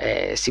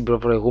στην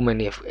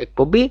προηγούμενη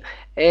εκπομπή.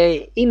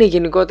 Είναι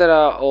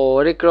γενικότερα ο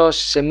Rick Ross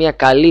σε μια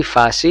καλή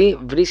φάση,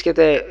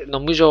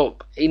 νομίζω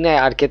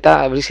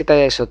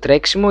βρίσκεται στο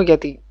τρέξιμο,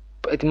 γιατί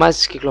ετοιμάζει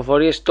τις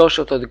κυκλοφορίες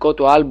τόσο το δικό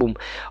του άλμπουμ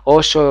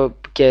όσο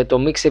και το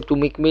mixtape του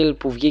Meek Mill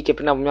που βγήκε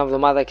πριν από μια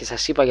εβδομάδα και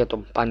σας είπα για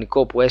τον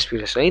πανικό που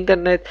έσπηρε στο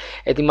ίντερνετ.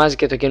 Ετοιμάζει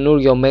και το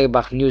καινούριο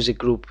Maybach Music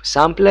Group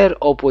Sampler,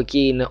 όπου εκεί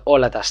είναι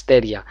όλα τα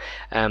αστέρια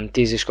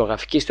της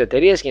δισκογραφικής του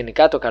εταιρείας.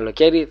 Γενικά το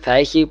καλοκαίρι θα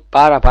έχει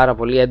πάρα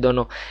πολύ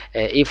έντονο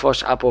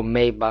ύφος από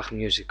Maybach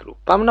Music Group.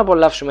 Πάμε να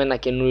απολαύσουμε ένα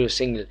καινούριο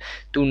single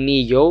του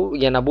Neo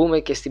για να μπούμε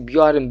και στην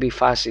πιο R&B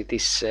φάση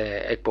της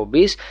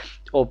εκπομπής,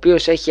 ο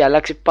οποίος έχει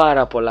αλλάξει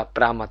πάρα πολλά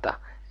πράγματα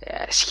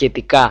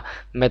σχετικά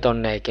με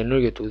τον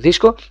καινούριο του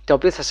δίσκο, τα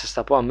οποία θα σας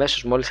τα πω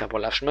αμέσως μόλις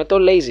απολαύσουμε το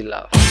Lazy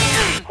Love.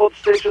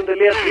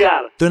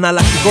 HotStation.gr, το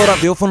εναλλακτικό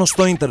ραδιόφωνο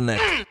στο ίντερνετ.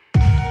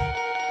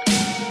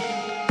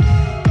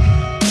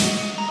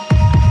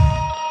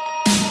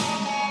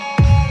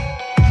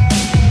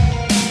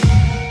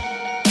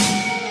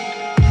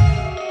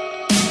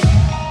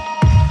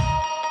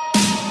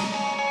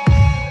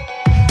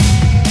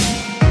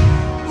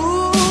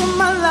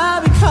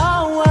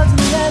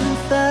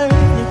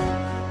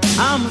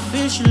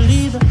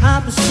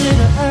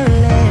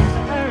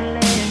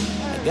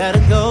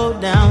 Gotta go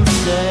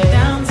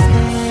downstairs.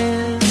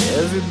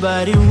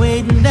 Everybody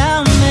waiting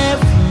down there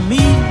for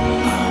me.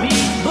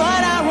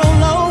 But I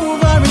roll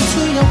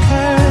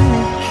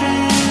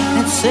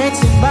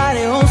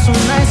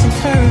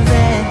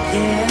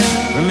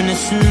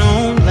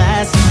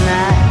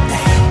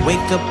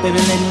wake up, baby,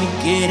 let me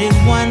get it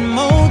one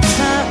more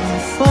time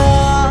before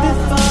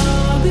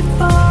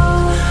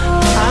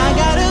I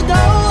gotta go.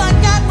 I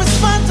got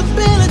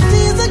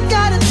responsibilities I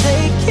gotta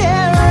take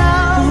care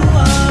of.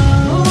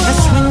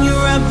 That's when you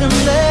wrap them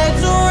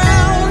legs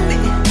around me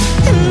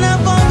and I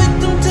fall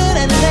victim to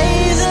that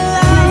lazy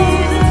love.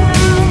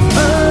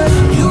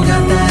 You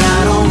got that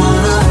I don't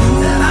wanna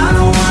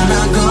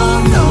go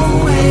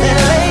nowhere. That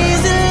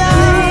lazy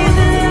love.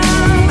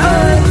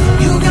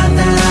 You got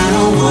that I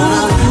don't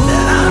wanna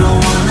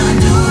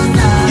do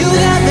nothing. You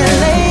got that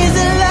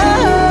lazy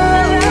love.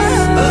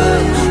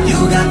 You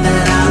got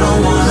that I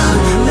don't wanna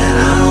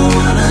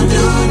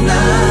do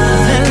nothing.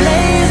 That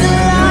lazy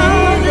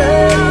love.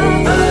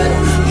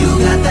 You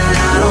got that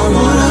I don't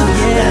wanna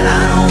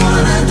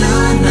do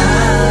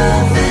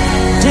nothing.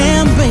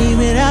 Damn,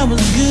 baby, that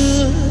was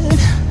good.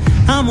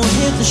 I'm gonna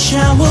hit the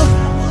shower,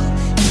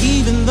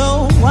 even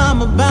though I'm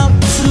about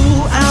 2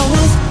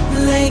 hours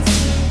late.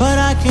 But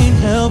I can't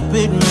help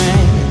it,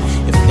 man.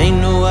 If they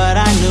knew what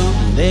I knew,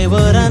 they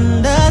would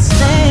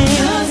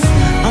understand.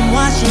 I'm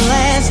watching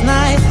last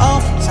night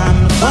off, time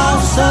to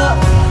boss up.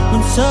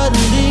 When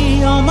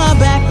suddenly on my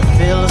back I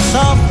feel a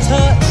soft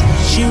touch.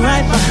 She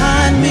right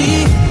behind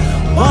me,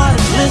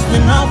 water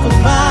glistening off her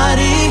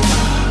body,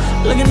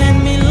 looking at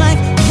me like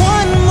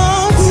one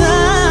more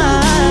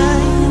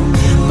time.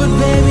 But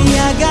baby,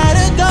 I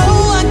gotta go.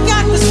 I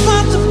got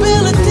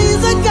responsibilities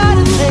I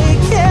gotta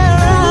take care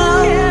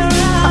of.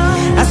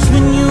 That's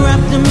when you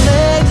wrap them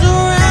legs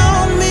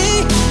around me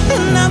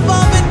and I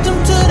fall victim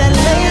to that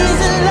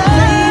lazy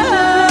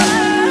love.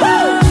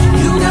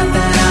 You got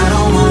that I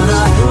don't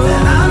wanna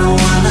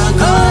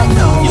go.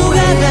 You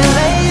got that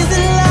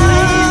lazy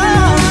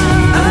love.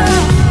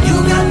 You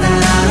got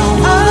that I don't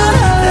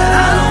wanna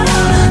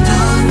do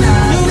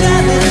nothing. You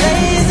got that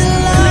lazy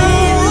love.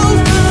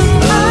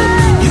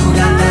 You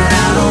got that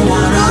I don't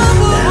wanna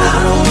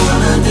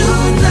do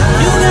nothing.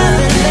 You got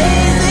that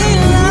lazy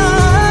love.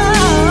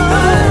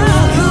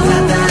 You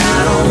got that I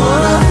don't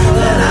wanna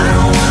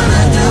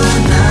do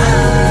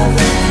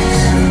nothing.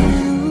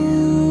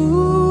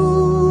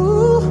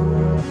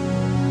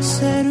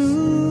 Said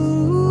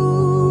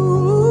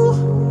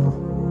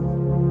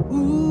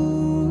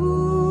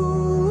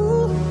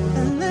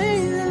that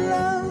lazy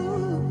love.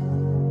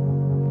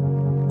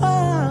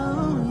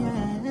 Oh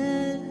yeah.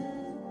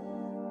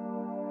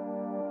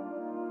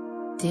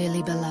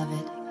 Dearly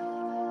beloved,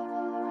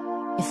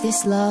 if this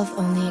love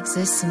only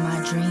exists in my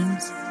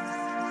dreams,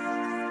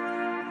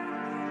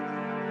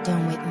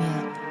 don't wake me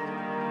up.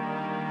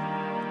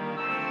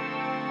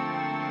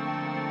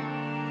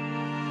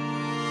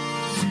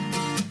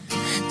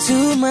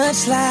 Too much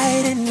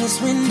light in this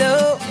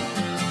window,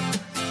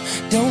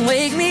 don't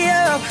wake me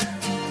up.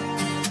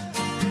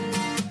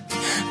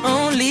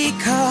 Only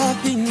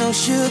coffee, no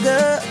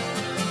sugar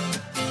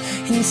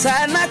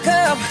inside my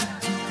cup.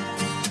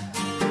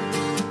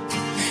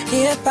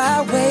 If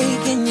I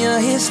wake and you're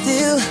here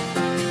still,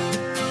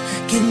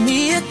 give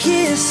me a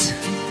kiss.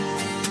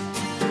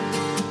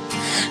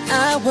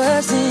 I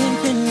wasn't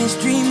finished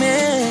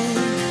dreaming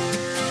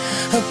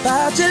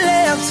about your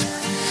lips.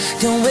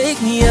 Don't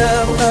wake me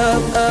up,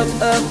 up, up,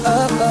 up,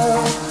 up,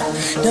 up.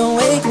 Don't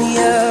wake me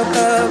up,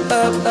 up,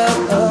 up,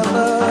 up, up,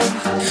 up.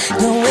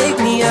 Don't wake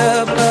me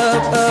up,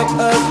 up, up,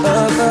 up,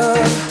 up, up.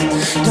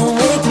 Don't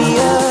wake me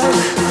up,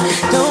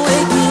 don't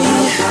wake me,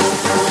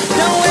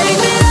 don't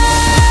wake me up.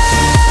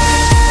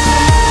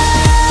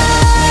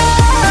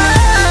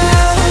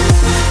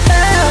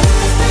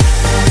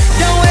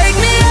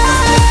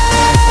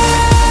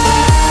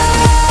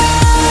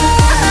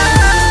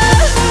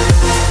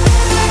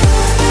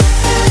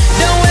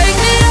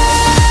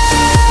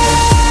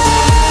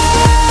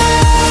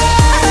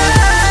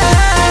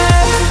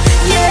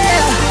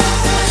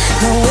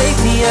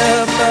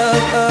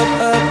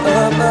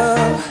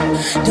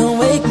 Don't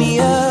wake me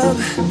up,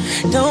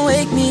 don't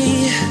wake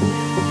me.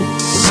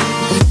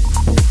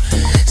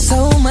 So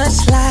much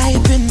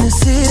life in the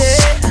city,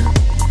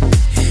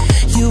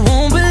 you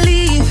won't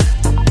believe.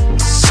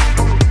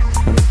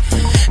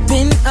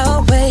 Been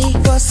away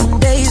for some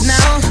days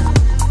now,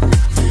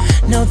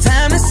 no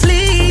time to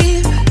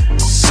sleep.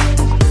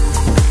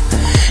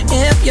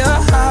 If your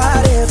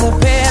heart is a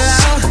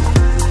pillow,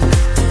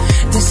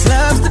 this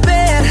love's the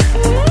bed.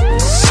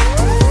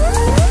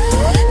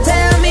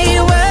 Tell me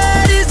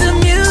what is the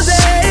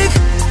music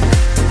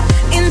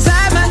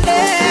inside my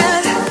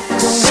head.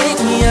 Don't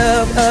wake me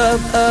up,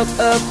 up, up,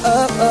 up,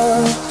 up,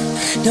 up.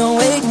 Don't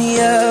wake me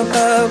up,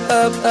 up,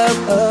 up, up,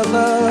 up,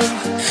 up.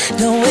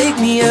 Don't wake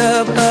me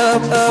up,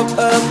 up, up,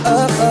 up,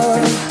 up,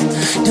 up.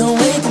 Don't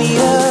wake me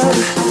up,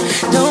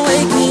 don't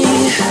wake me,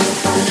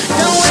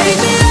 don't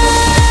wake me up.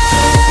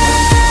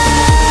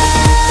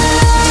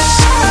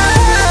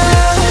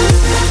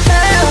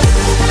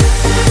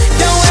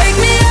 Don't wake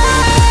me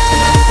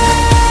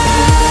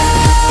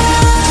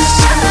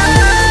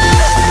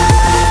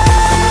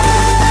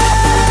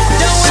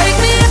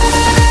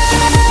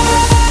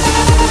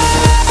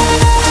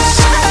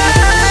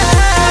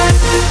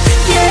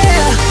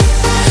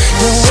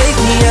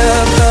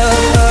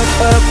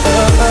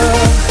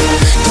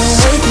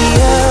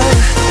up.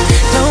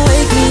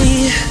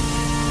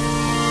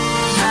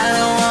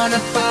 wanna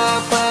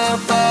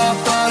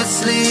fall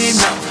asleep.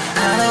 No,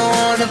 I don't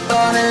wanna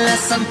fall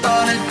unless I'm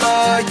falling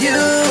for you.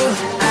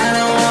 I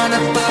don't wanna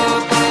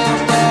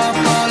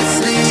fall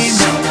asleep.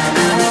 No,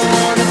 I don't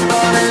wanna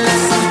fall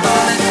unless I'm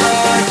falling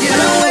for you.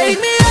 Don't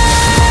wake me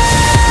up.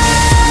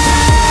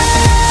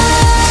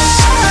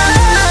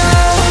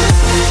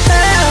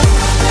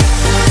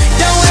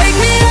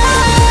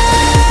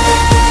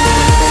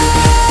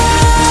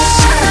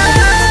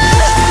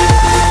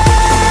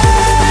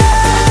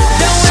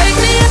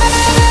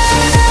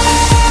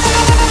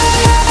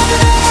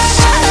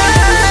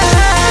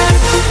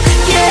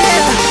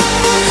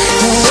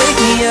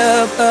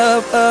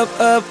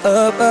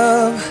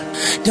 Up.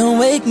 Don't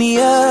wake me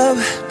up.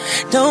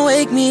 Don't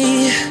wake me.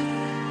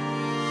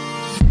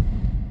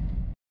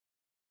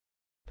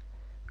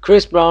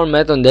 Chris Brown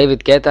με τον David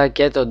Guetta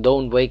και το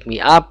Don't Wake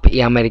Me Up,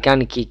 η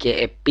αμερικάνικη και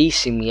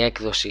επίσημη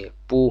έκδοση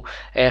που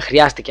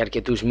χρειάστηκε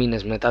αρκετούς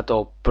μήνες μετά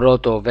το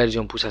πρώτο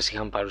version που σας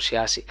είχαμε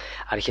παρουσιάσει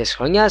αρχές της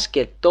χρονιάς,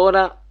 και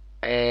τώρα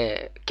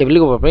και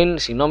λίγο πριν,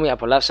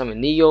 απολαύσαμε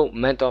Neo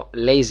με το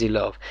Lazy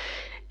Love.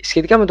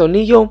 Σχετικά με τον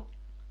Neo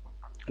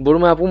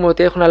μπορούμε να πούμε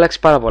ότι έχουν αλλάξει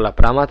πάρα πολλά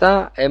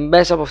πράγματα.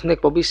 Μέσα από αυτήν την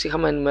εκπομπή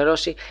είχαμε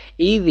ενημερώσει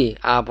ήδη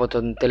από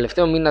τον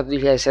τελευταίο μήνα του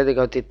 2011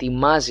 ότι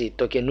ετοιμάζει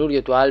το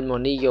καινούριο του άλμπum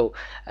Neo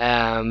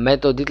με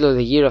τον τίτλο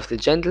The Year of the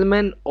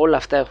Gentleman. Όλα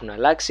αυτά έχουν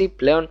αλλάξει.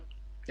 Πλέον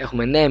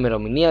έχουμε νέα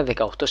ημερομηνία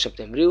 18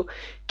 Σεπτεμβρίου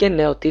και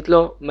νέο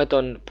τίτλο με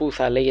τον που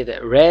θα λέγεται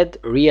Red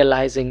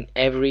Realizing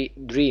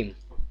Every Dream.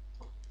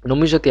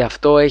 Νομίζω ότι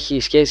αυτό έχει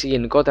σχέση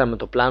γενικότερα με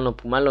το πλάνο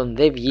που μάλλον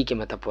δεν βγήκε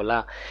με τα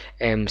πολλά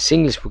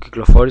singles που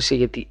κυκλοφόρησε,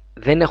 γιατί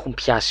δεν έχουν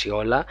πιάσει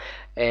όλα,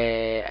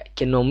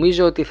 και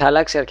νομίζω ότι θα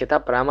αλλάξει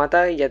αρκετά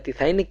πράγματα, γιατί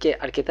θα είναι και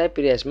αρκετά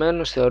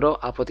επηρεασμένος, θεωρώ,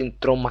 από την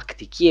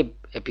τρομακτική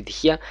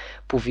επιτυχία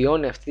που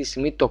βιώνει αυτή τη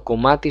στιγμή το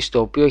κομμάτι στο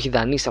οποίο έχει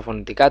δανείσει τα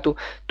φωνητικά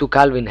του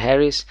Calvin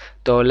Harris,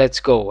 το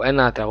Let's Go,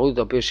 ένα τραγούδι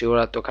το οποίο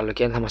σίγουρα το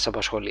καλοκαίρι θα μας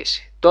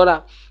απασχολήσει.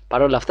 Τώρα,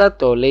 παρόλα αυτά,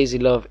 το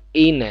Lazy Love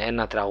είναι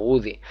ένα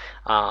τραγούδι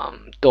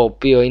το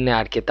οποίο είναι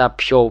αρκετά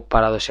πιο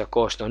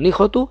παραδοσιακό στον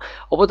ήχο του,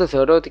 οπότε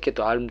θεωρώ ότι και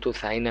το άλμπουμ του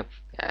θα είναι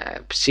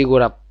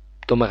σίγουρα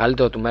το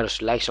μεγαλύτερο του μέρος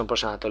τουλάχιστον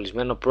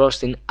προσανατολισμένο προς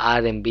την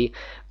R&B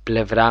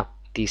πλευρά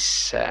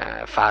της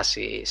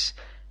φάσης.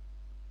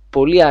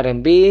 Πολύ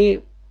R&B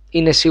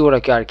είναι σίγουρα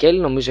και ο R. Kelly,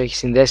 νομίζω έχει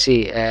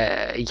συνδέσει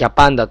για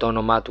πάντα το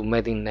όνομά του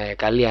με την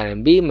καλή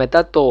R&B.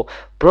 Μετά το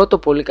πρώτο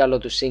πολύ καλό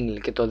του single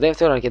και το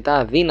δεύτερο αρκετά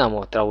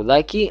αδύναμο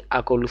τραγουδάκι,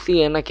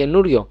 ακολουθεί ένα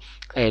καινούριο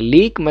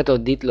leak με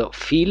τον τίτλο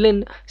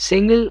Feelin'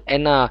 single,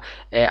 ένα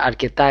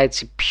αρκετά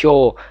έτσι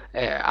πιο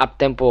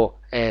up-tempo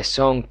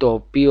song, το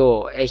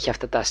οποίο έχει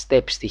αυτά τα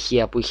step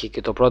στοιχεία που είχε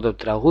και το πρώτο του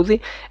τραγούδι.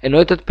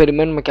 Εννοείται ότι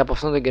περιμένουμε και από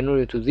αυτόν τον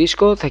καινούριο του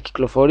δίσκο, θα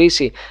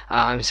κυκλοφορήσει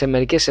σε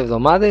μερικές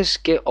εβδομάδες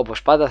και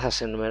όπως πάντα θα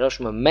σε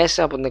ενημερώσουμε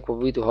μέσα από την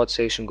εκπομπή του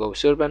HotStation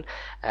Goes Urban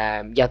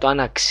για το αν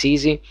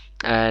αξίζει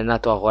να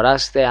το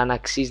αγοράσετε, αν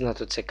αξίζει να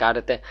το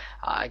τσεκάρετε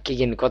και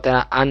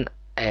γενικότερα αν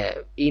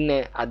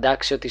είναι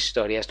αντάξιο της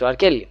ιστορίας του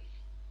R. Kelly.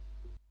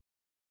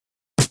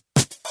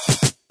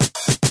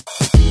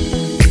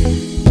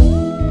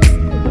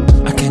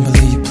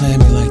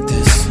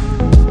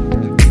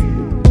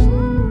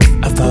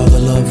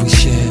 We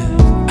share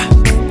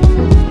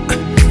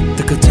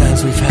the good times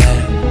we've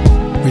had,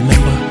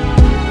 remember?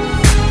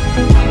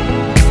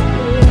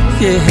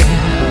 Yeah.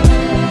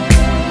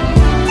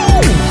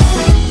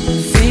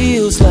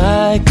 Feels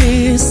like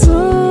it's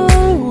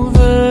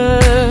over.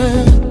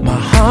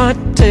 My heart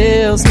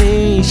tells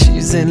me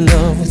she's in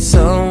love with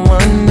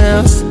someone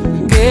else.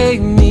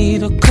 Gave me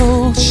the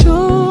cold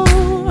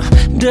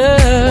shoulder.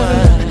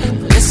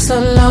 It's a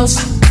loss,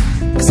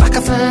 'cause I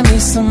can find me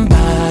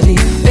somebody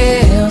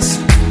else.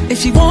 If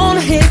she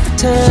wanna hit the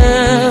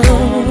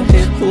town,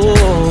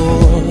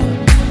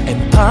 and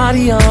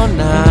party all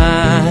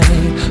night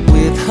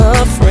with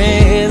her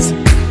friends.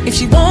 If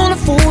she wanna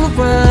fool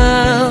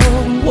around,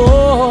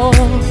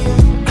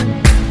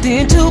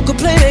 then two could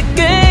play that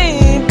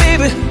game,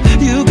 baby.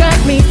 You got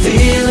me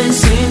feeling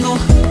single,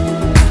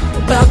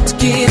 about to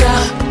get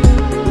out,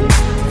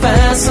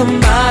 find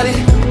somebody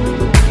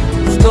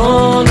who's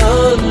gonna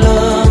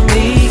love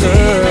me.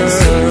 Feeling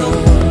single,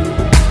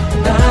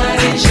 night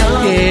is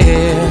young,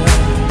 yeah.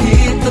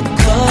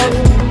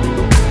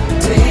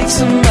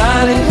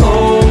 Somebody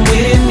home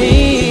with me.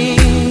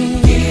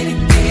 Get it,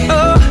 get it.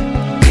 Oh,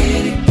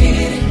 get it,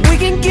 get it. We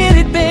can get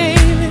it,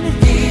 baby.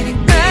 Get it,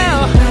 now.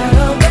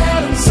 Now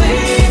that I'm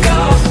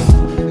single.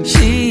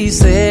 She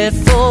said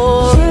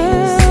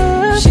forever.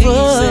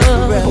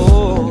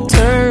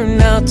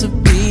 Turned out to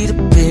be the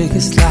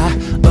biggest lie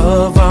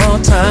of all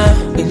time.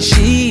 And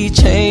she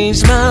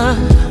changed my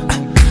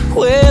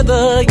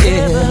weather,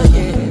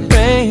 yeah.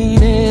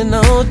 Raining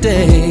all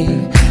day,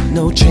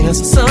 no chance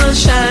of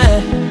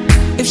sunshine.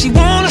 If she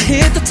wanna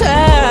hit the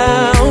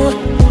town,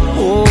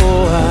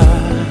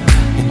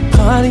 and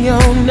party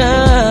all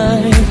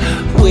night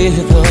with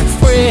her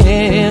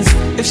friends.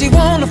 If she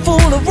wanna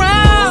fool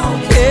around,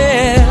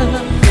 yeah.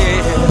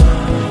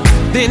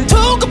 Then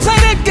two can play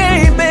that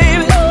game,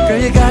 baby. Girl,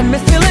 you got me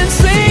feeling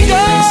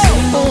single,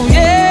 oh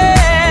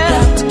yeah.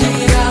 Got to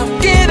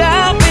get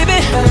out, baby.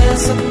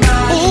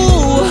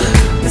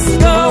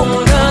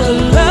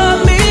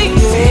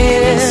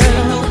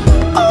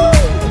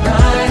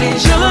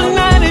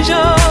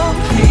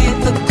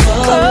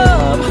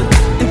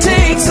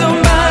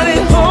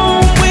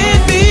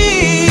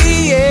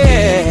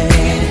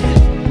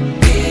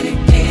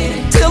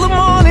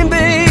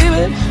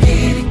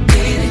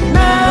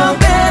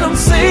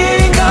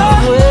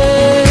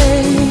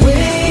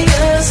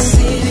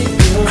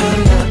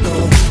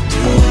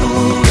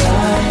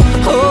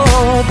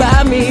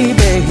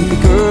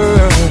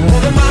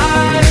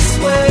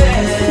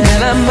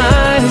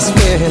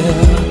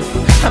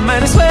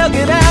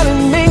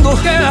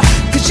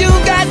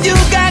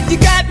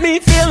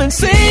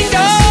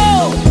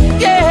 single,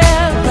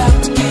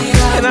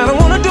 yeah. And I don't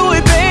wanna do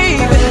it,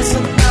 baby.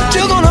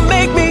 You're gonna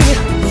make me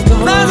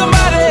find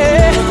somebody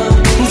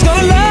who's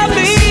gonna love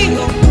me,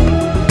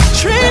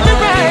 treat me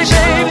right,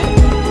 baby.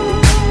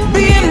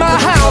 Be in my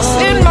house,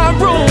 in my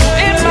room,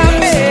 in my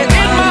bed,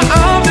 in my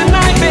arms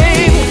tonight,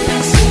 baby.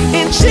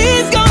 And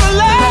she's gonna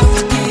love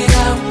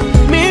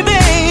me,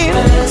 baby.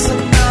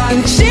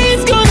 And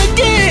she's gonna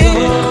give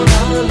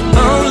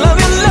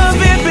love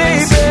you, baby.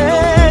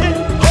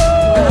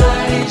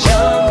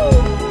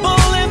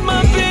 All in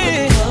my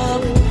bed,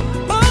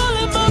 all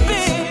in my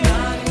bed.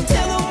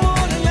 Till the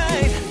morning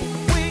light,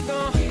 we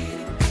gon'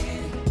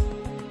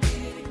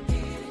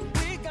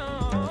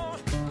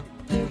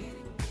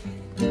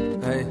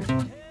 Hey.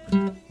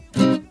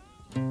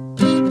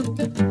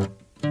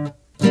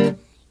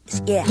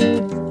 Yeah.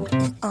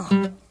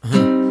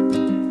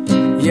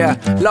 Yeah,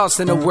 lost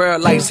in the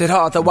world like Sid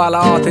Arthur while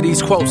I author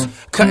these quotes.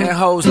 Cutting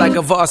hoes like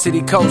a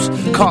varsity coach.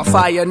 Caught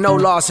fire, no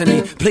larceny.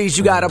 Please,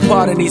 you got a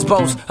part in these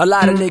boats. A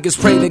lot of niggas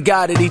pray to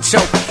God that he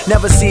choke.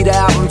 Never see the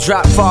album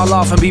drop, fall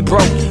off and be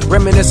broke.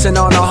 Reminiscing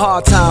on a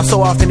hard time, so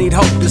often need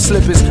hope to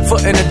slip his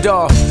foot in the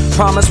door.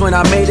 Promise when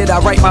I made it, I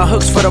write my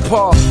hooks for the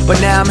paw. But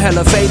now I'm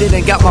hella faded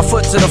and got my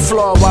foot to the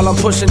floor while I'm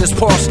pushing this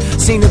Porsche.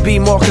 Seem to be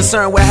more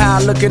concerned with how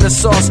I look in the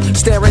sauce.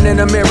 Staring in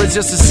the mirror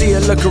just to see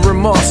a look of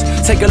remorse.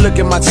 Take a look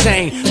at my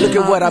chain, look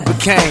at what I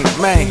became,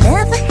 man.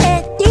 Never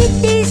had it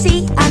easy,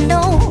 I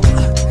know,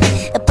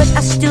 but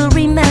I still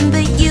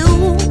remember you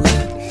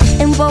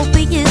and what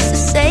we used to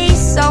say.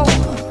 So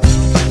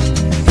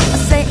I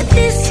say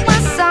this my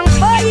song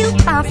for you,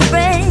 my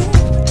friend.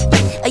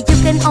 You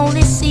can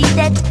only see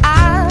that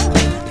I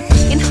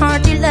can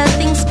hardly let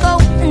things go.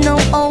 No,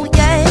 oh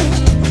yeah.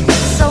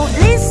 So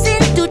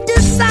listen to the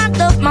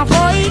sound of my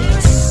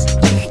voice.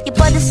 You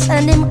better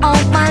send him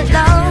all my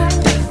love.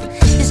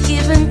 He's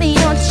giving me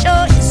no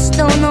choice.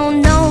 No, no,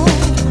 no.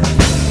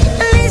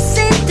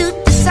 Listen to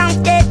the sound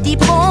that he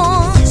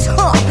boys.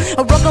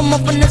 A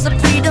ragamuffin is a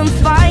freedom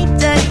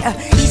fighter.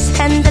 He's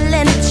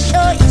handling the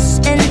choice,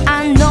 and I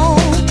know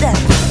that.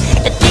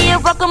 Dear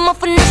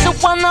ragamuffin is a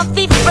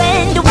wannabe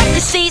friend. What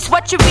you see is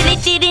what you really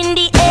did in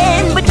the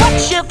end. But what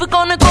shit we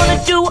gonna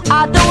do,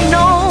 I don't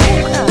know.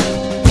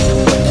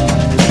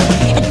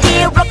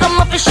 Dear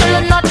ragamuffin, shall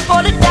I not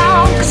fall it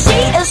down? Cause he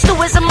is the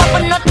wisdom of a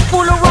not to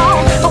fool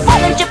around. But why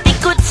don't you be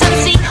good and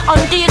see on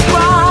the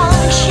ground?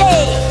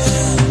 Yes.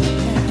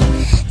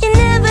 You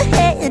never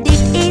had it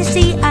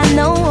easy, I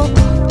know,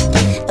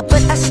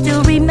 but I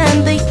still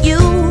remember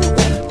you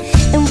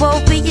and what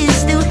we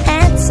used to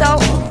have. So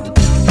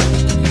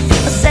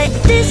I say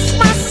this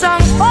my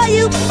song for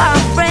you, my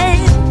friend.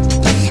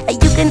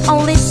 You can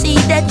only see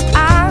that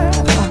I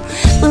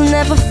will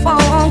never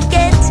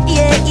forget.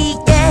 Yeah,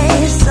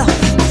 yes.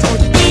 So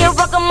dear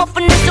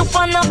ragamuffin is the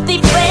one of the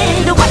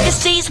friend. What you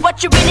see is what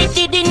you really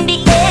did in the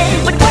end.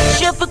 But what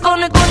shit we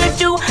gonna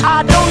do, I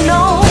don't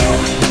know.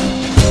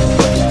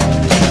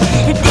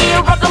 Dear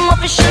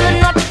ragamuffin, shall I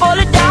not fall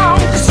it down?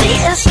 Cause he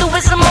is the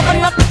wisdom of a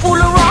not to fool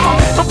around.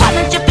 But why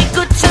don't you be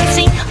good and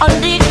see on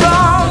the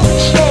ground?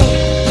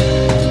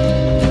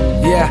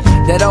 Yeah,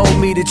 that old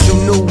me that you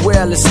knew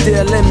well is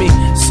still in me.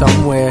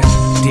 Somewhere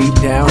deep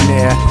down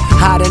there,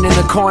 hiding in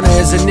the corner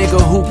is a nigga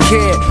who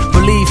cared.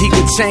 Believe he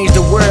could change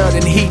the world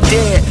and he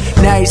did.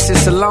 Now he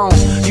sits alone,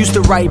 used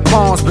to write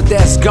poems but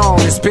that's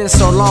gone. It's been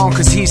so long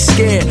cause he's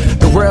scared.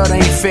 The world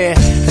ain't fair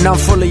and I'm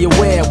fully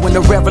aware. When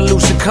the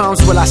revolution comes,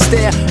 will I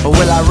stare or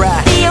will I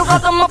ride? Dear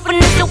ragamuffin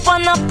is the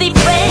one of the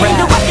friend.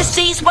 What you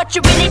see is what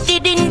you really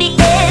did in the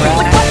end.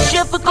 But what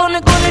shit we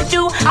gonna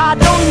do, I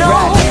don't know.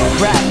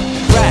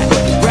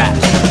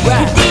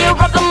 Dear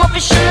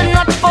ragamuffin, shall I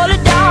not fall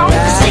it down?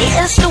 Cause he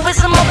is the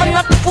wisdom of a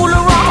not to fool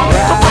around.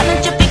 But why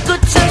don't you be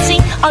good and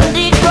see on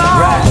the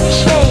ground?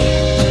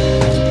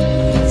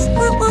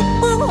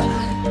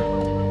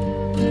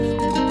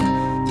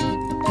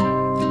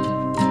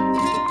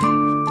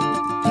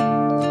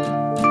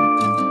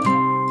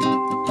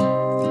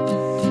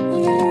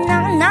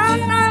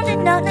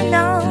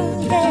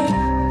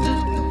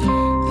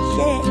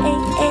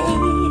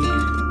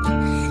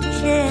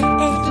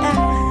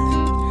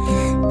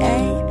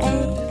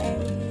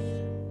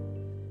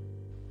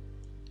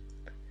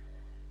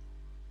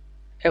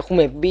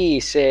 Έχουμε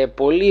μπει σε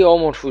πολύ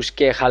όμορφους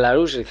και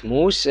χαλαρούς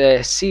ρυθμούς.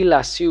 Sila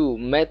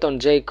Sue με τον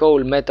J.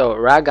 Cole με το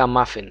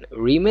Ragamuffin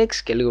Remix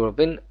και λίγο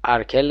πριν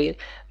R. Kelly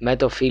με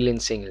το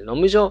Feeling Single.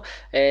 Νομίζω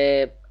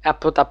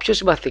από τα πιο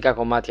συμπαθητικά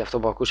κομμάτια αυτό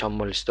που ακούσαμε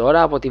μόλις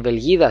τώρα, από τη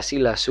Βελγίδα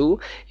Sila Sue,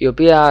 η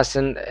οποία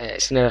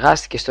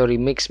συνεργάστηκε στο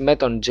remix με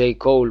τον J.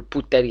 Cole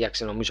που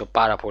τέριαξε νομίζω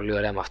πάρα πολύ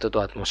ωραία με αυτό το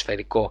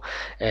ατμοσφαιρικό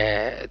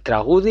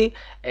τραγούδι.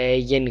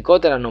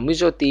 Γενικότερα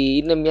νομίζω ότι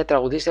είναι μια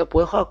τραγουδίστρια που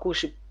έχω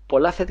ακούσει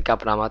πολλά θετικά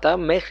πράγματα.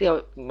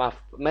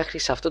 Μέχρι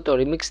σε αυτό το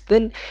remix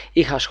δεν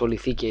είχα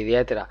ασχοληθεί και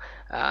ιδιαίτερα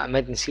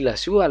με την Sila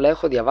Sue, αλλά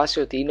έχω διαβάσει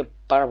ότι είναι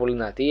πάρα πολύ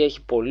δυνατή,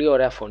 έχει πολύ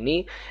ωραία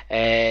φωνή,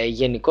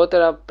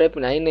 γενικότερα πρέπει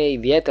να είναι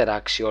ιδιαίτερα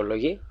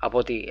αξιόλογη από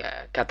ό,τι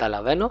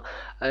καταλαβαίνω,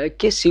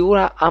 και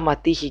σίγουρα άμα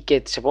τύχει και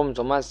τις επόμενες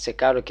εβδομάδες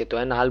τσεκάρω και το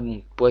ένα άλμπουμ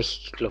που έχει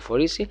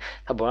κυκλοφορήσει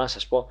θα μπορώ να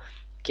σας πω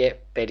και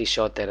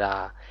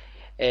περισσότερα.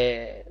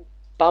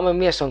 Πάμε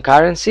μία στον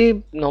Currency,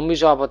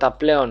 νομίζω από τα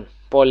πλέον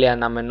πολύ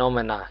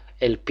αναμενόμενα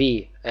LP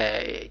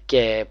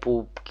και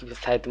που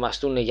θα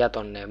ετοιμαστούν για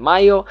τον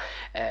Μάιο.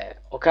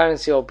 Ο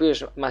Currency, ο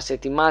οποίος μας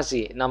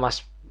ετοιμάζει να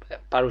μας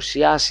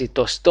παρουσιάσει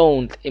το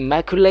Stoned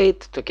Immaculate,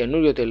 το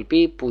καινούριο του LP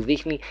που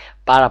δείχνει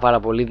πάρα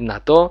πολύ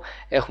δυνατό.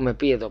 Έχουμε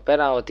πει εδώ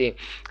πέρα ότι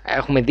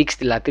έχουμε δείξει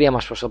τη λατρεία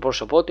μας προς το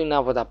πρόσωπό του, είναι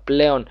από τα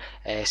πλέον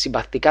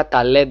συμπαθητικά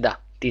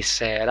ταλέντα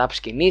της rap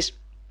σκηνής.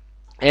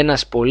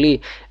 Ένας πολύ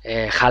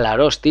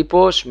χαλαρός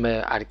τύπος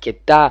με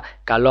αρκετά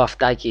καλό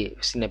αυτάκι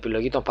στην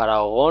επιλογή των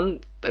παραγωγών,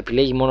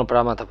 επιλέγει μόνο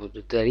πράγματα που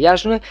του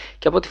ταιριάζουν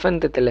και από ό,τι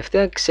φαίνεται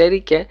τελευταία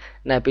ξέρει και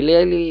να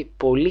επιλέγει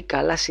πολύ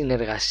καλά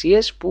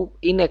συνεργασίες που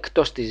είναι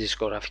εκτός της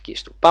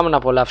δισκογραφικής του. Πάμε να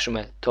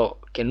απολαύσουμε το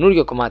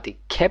καινούριο κομμάτι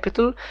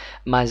Capital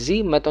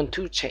μαζί με τον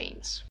 2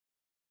 Chainz.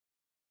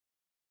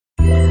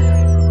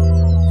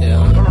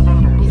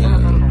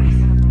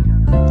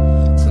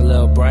 It's a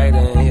little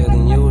brighter in here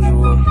than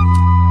usual.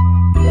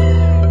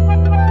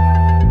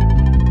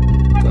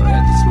 Gonna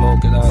have to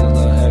smoke it out a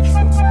little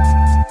extra.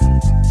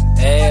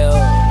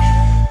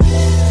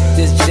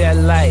 This jet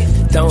light,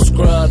 don't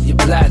scrub, you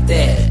block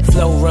that.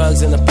 Flow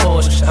rugs in the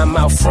Porsche, I'm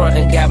out front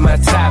and got my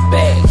top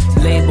back.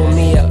 Label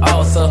me an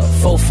author,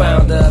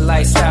 co-founder,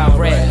 lifestyle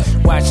rap.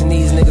 Watching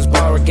these niggas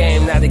borrow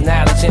game, not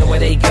acknowledging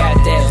where they got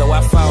that. Though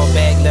I fall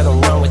back, let them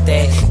run with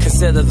that.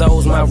 Consider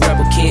those my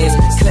rebel kids,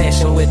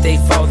 clashing with they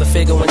father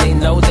figure when they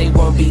know they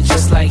won't be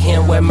just like him.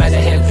 Where might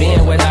I have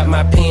been without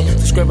my pen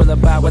to scribble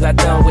about what I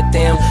done with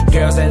them?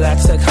 Girls that I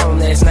took home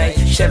last night,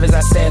 Chevys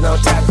I sat on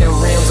top them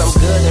rims. I'm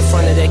good in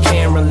front of that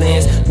camera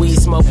lens. Weed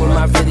smoke when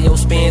my video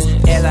spins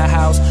at our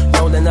house,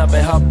 rolling up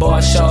in her boy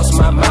shorts.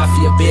 My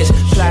mafia bitch,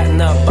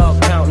 plotting up,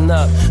 counting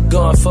up,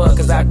 going for it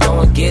 'cause I go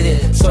and get it.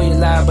 So you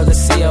lie, but I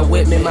see her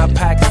with me. My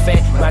pocket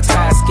fat, my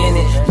tie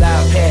skinny,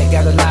 loud pack,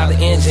 got a louder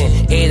engine.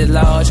 8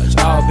 large,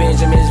 all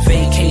Benjamins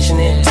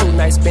vacationing, 2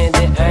 nights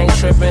spending. I ain't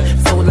tripping,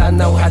 fool. I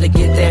know how to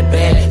get that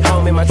bag.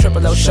 Homie, my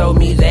triple O showed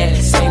me that.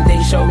 Same day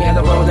showed me how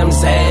to roll them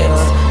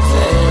zags.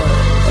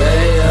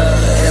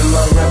 And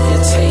my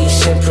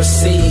reputation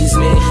precedes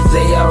me.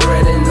 They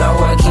already know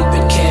I keep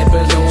it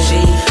capital G,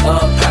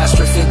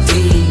 apostrophe D.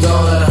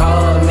 Going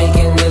hard,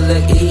 making it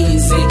look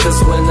easy. 'Cause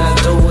when I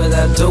do what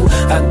I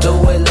do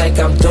it like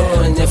I'm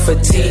doing it for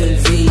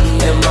TV.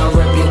 And my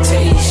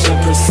reputation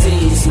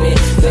precedes me.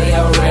 They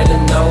already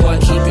know I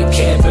keep it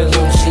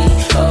capital G,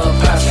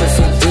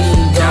 apostrophe D.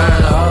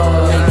 Going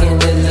hard, making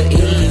it look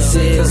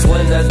easy. 'Cause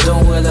when I do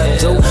what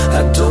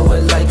I do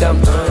it like I'm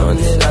doing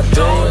it. I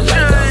do it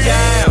like I'm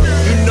doing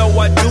it. You know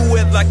I do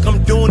it like I'm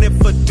doing it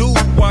for dude.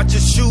 Watch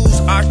your shoes,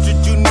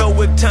 ostrich, you know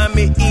what time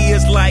it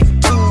is. Like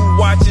 2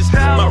 watches,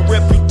 my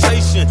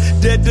reputation,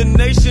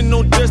 detonation, no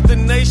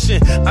destination.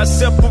 I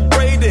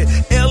separated,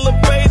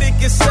 elevated,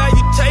 get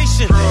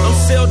salutation. I'm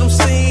seldom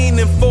seen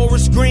in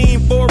forest green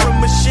for a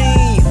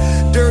machine.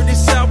 Dirty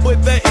south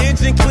with that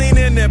engine clean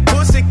and that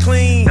pussy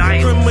clean.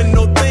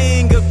 Criminal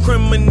thing, a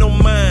criminal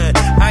mind.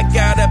 I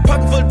got a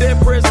pocket full of dead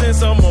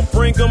presidents, I'ma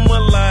bring them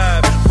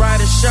alive.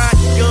 Ride a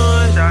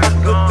shotgun,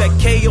 with that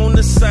K on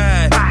the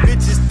side.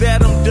 Bitches that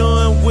I'm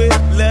done with,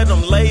 let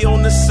them lay on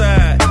the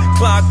side.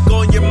 Clock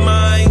on your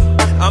mind,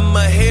 I'm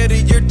ahead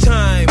of your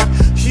time.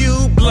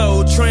 Hue blow,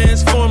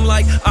 transform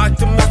like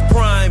Optimus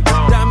Prime.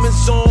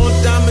 Diamonds on,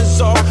 diamonds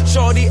off,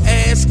 shorty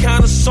ass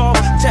kinda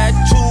soft.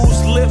 Tattoos,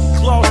 lip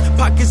gloss,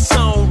 pockets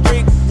on,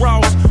 Rick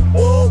Ross.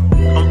 Woo.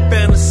 I'm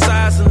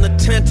fantasizing the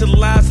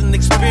tantalizing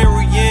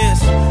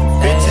experience.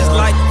 Bitches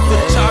like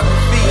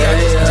photography, I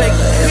just take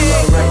a pic.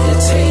 My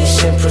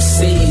reputation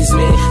precedes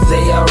me.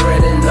 They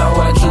already know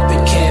I keep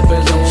it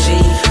capital G,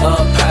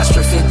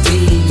 apostrophe D.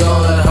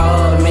 Going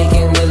hard,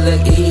 making it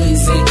look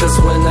easy. 'Cause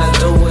when I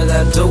do what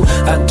I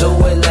do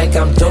it like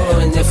I'm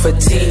doing it for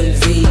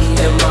TV.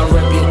 And my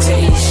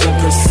reputation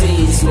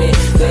precedes me.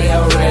 They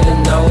already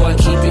know I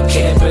keep it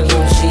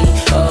capital G,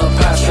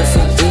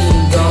 apostrophe D.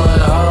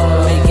 Going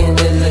hard, making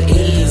it look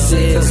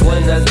easy. 'Cause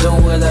when I do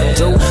what I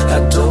do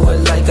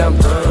it like I'm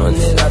doing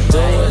it. I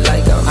do it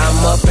like I'm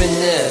up in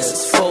this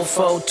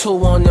 442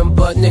 on them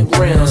butt-neck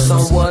rims.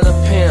 Somewhat a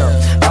pimp.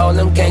 All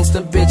them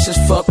gangster bitches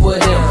fuck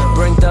with him.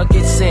 Bring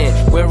ducats in.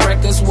 When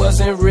records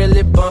wasn't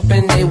really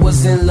bumping, they was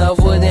in love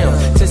with him.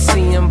 To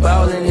see him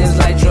ballin' is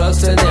like drugs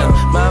to them.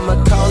 Mama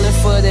calling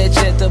for that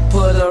jet to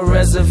put a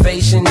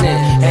reservation in.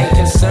 Ain't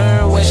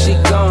concerned where she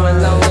going,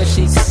 long as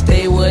she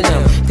stay with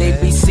him. They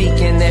be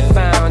seeking that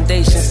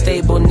foundation,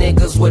 stable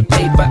niggas with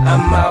paper.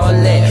 I'm all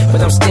that, but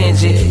I'm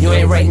stingy. You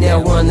ain't right now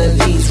one of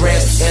these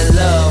raps. And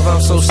love,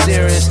 I'm so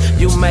serious,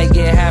 you might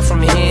get high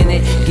from hearing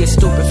it. Get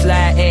stupid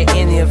fly at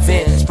any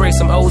event. Spray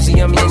some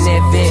Ozium in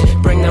that vent.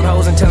 Bring them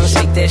hoes and tell them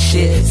shake that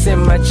shit.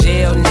 Send my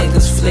jail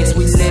niggas flicks,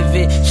 we live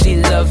it. She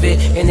love it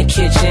in the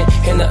kitchen,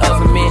 in the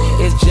oven man.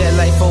 It's jet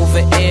life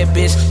over air,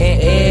 bitch. And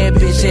air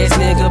bitch ass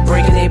nigga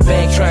breaking their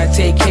back, try to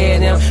take care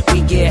of them. We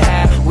get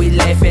high, we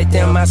laugh at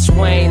them. I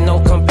swear ain't no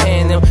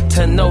comparing them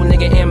to no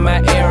nigga in my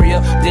area.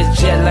 This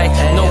jet life,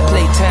 no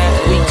playtime.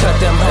 We cut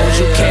them hoes,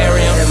 you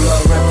carry them.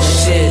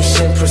 Shit.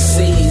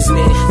 precedes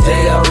me.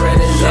 They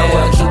already know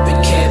I keep it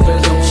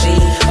capital G,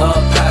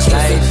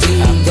 apostrophe D.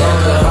 Don't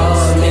go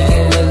hard,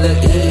 making it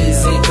look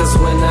easy. Cause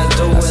when I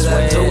do what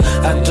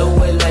I do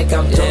it like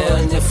I'm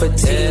doing it for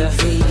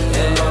TV.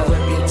 And my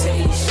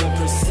reputation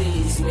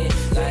precedes me.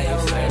 They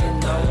already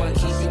know I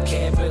keep it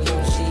capital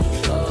G,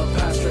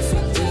 apostrophe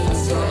D.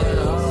 Don't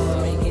go hard,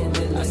 making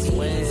it look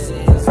easy.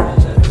 Cause when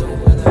I do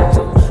what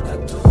I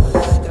do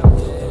it like I'm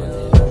doing it.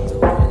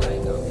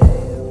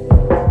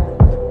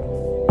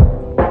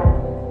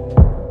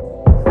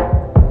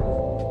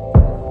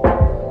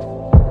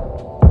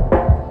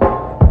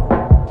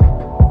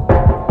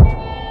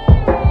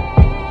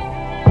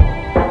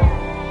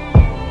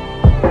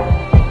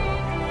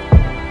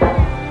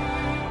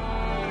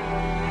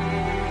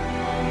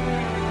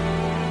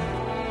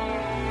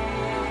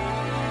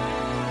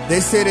 They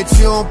say that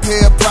you don't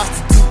pay a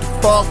prostitute to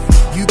fuck.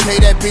 You pay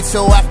that bitch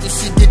so after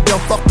she get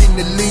done fucking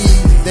the lead.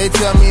 They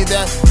tell me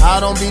that I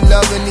don't be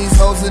loving these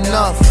hoes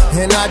enough,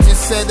 and I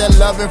just said that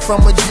loving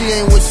from a G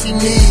ain't what she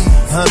need.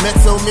 I met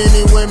so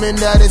many women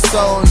that it's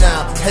so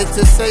now. Hate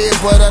to say it,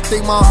 but I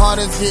think my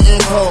heart is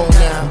getting cold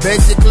now.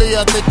 Basically,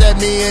 I think that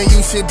me and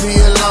you should be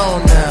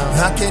alone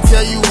now. I can't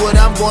tell you what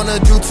I'm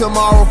gonna do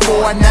tomorrow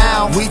for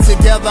now. We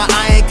together,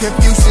 I ain't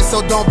Confucius,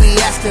 so don't be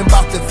asking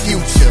about the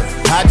future.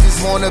 I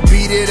just wanna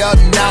beat it up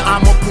now,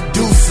 I'm a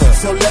producer.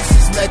 So let's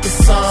just make a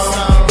song,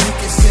 you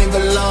can sing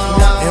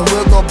along, and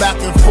we'll go back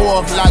and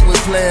forth like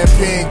we're playing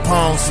ping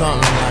pong,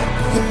 something like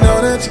that. You know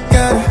that you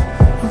got it,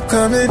 I'm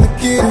coming to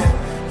get it.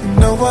 You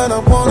know what I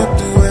wanna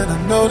do, and I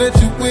know that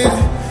you with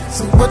it.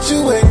 So what you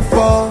waiting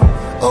for?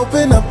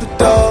 Open up the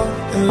door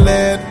and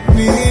let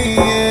me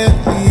in,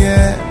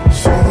 yeah.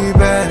 Show me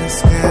better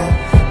skin.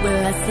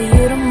 Will I see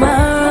you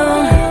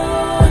tomorrow?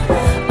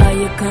 Are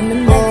you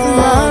coming back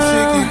tomorrow? She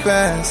keep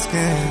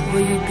asking.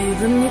 Will you be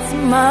with me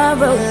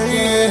tomorrow?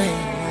 Yeah.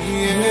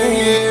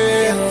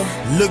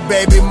 Look,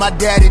 baby, my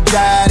daddy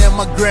died and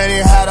my granny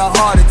had a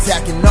heart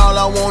attack, and all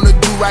I wanna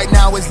do right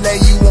now is lay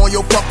you on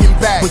your fucking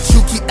back. But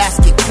you keep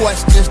asking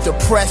questions,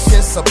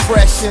 depression,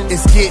 suppression.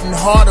 It's getting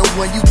harder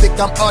when you think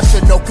I'm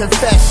Usher, no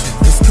confession.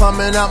 It's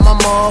coming out my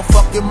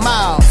motherfucking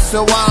mouth, so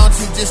why don't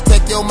you just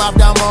take your mouth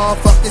down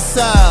motherfucking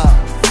side?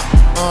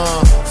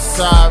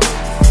 Sorry,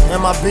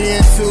 am I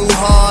being too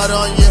hard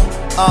on you?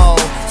 Oh,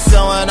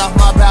 showing off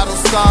my battle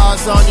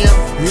scars on you.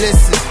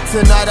 Listen,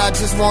 tonight I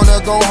just wanna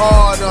go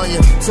hard on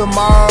you.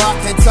 Tomorrow I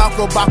can't talk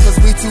about cause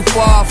we too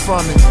far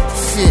from it.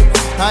 Shit,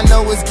 I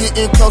know it's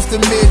getting close to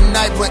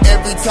midnight, but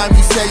every time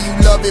you say you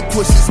love it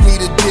pushes me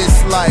to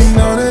dislike. You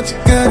know that you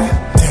got it,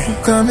 I'm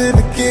coming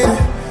to get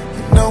it.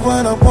 You know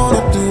what I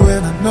wanna do,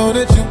 and I know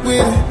that you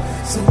with it.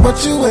 So what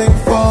you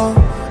waiting for?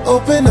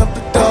 Open up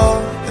the door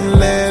and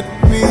let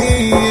me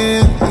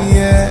in,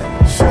 yeah.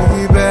 Show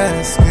me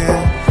better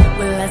skin.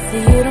 Will I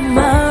see you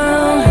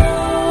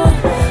tomorrow?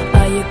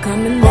 Are you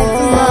coming back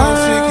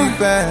tomorrow? She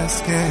keep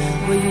asking.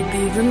 Will you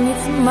be with me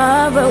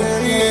tomorrow?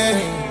 Yeah.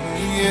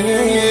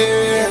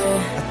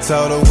 I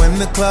told her when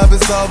the club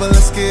is over,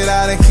 let's get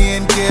out of here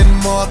and get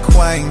more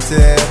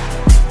acquainted.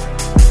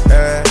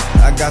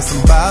 I got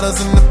some bottles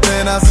in the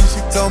penthouse and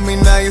she told me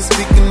now you're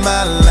speaking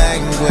my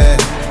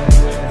language.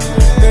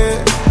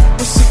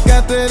 When she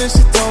got there then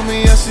she told me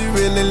how she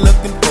really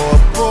looking for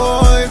a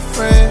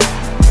boyfriend.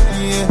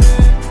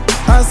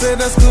 Yeah, I said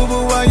that's cool,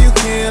 but while you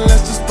here,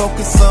 let's just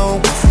focus on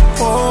what's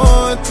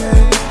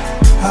important.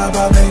 How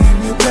about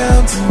laying you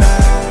down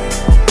tonight?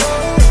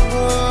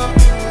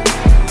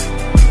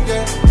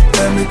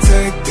 Let me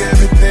take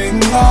everything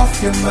off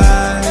your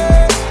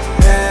mind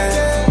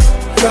and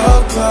go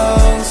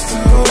close to.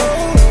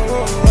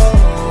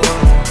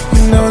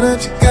 You know that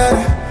you got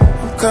it,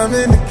 I'm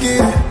coming to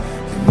get it.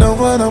 You know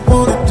what I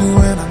wanna do,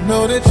 and I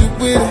know that you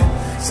with it.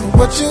 So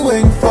what you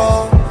waiting for?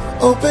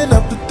 Open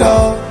up the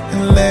door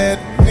and let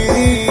me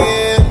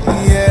in,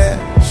 yeah.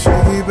 Show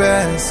me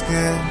better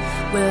skin.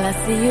 Will I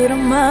see you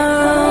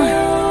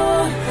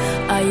tomorrow?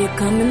 Are you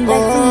coming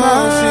back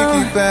tomorrow? She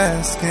keep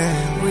asking.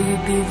 Will you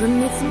be with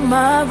me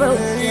tomorrow?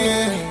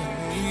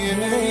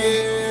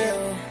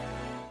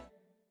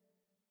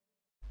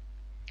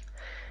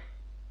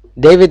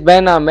 David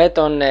Bena με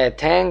τον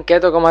Tank και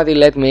το κομμάτι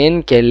Let Me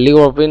In, και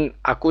λίγο πριν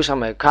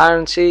ακούσαμε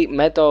Currency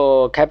με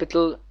το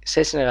Capital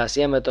σε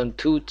συνεργασία με τον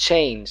 2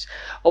 Chainz.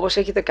 Όπως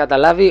έχετε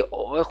καταλάβει,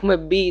 έχουμε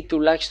μπει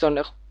τουλάχιστον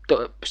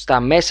στα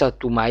μέσα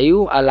του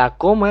Μαΐου, αλλά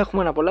ακόμα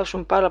έχουμε να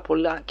απολαύσουμε πάρα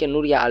πολλά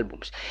καινούρια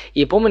albums.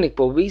 Η επόμενη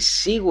εκπομπή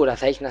σίγουρα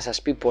θα έχει να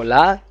σας πει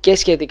πολλά και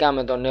σχετικά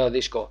με το νέο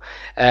δίσκο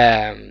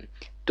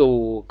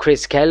του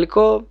Chris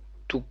Calico,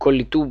 του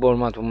κολλητού,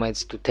 μπορούμε να το πούμε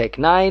έτσι, του Tech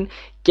 9,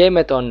 και,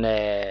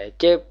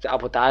 και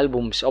από τα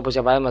albums όπως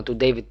για παράδειγμα του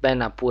David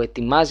Bena που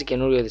ετοιμάζει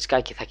καινούριο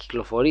δισκάκι, θα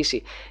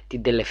κυκλοφορήσει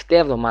την τελευταία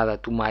εβδομάδα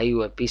του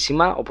Μαΐου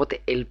επίσημα, οπότε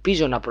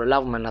ελπίζω να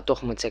προλάβουμε να το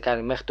έχουμε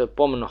τσεκάρει μέχρι το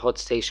επόμενο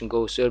HotStation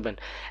Goes Urban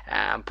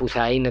που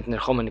θα είναι την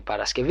ερχόμενη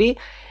Παρασκευή.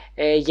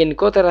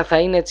 Γενικότερα θα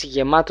είναι έτσι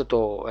γεμάτο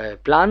το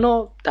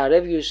πλάνο. Τα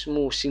reviews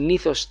μου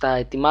συνήθως τα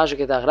ετοιμάζω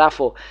και τα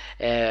γράφω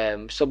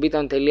στο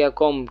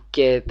beaton.com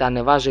και τα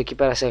ανεβάζω εκεί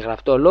πέρα σε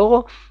γραπτό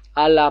λόγο,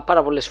 αλλά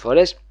πάρα πολλές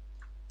φορές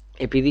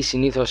επειδή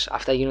συνήθως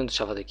αυτά γίνονται το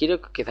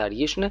Σαββατοκύριακο και θα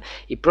αργήσουν,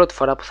 η πρώτη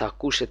φορά που θα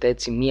ακούσετε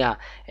έτσι μια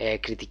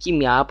κριτική,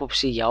 μια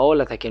άποψη για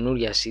όλα τα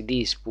καινούργια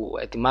CDs που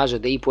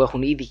ετοιμάζονται ή που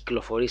έχουν ήδη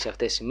κυκλοφορήσει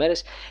αυτές τις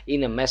ημέρες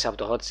είναι μέσα από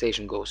το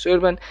HotStation Goes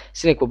Urban,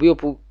 στην εκπομπή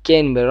όπου και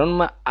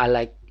ενημερώνουμε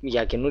αλλά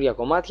για καινούργια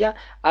κομμάτια,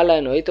 αλλά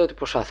εννοείται ότι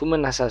προσπαθούμε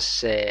να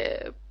σας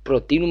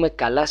προτείνουμε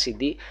καλά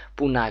CD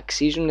που να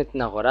αξίζουν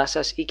την αγορά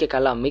σας ή και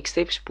καλά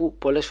mixtapes που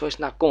πολλές φορές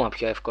είναι ακόμα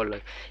πιο εύκολο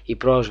η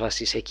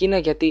πρόσβαση σε εκείνα,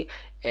 γιατί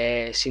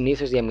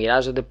συνήθως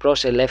διαμοιράζονται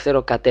προς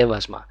ελεύθερο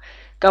κατέβασμα.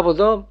 Κάπου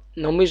εδώ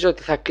νομίζω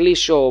ότι θα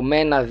κλείσω με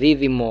ένα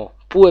δίδυμο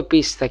που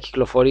επίσης θα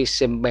κυκλοφορήσει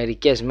σε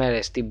μερικές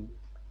μέρες την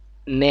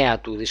νέα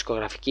του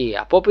δισκογραφική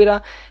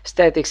απόπειρα,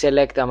 Static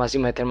Selecta μαζί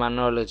με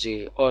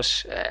Terminology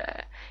ως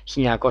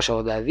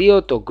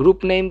 1982, το group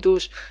name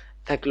τους.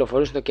 Θα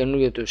κυκλοφορήσουν το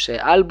καινούριο τους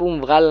άλμπουμ,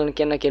 βγάλαν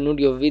και ένα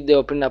καινούριο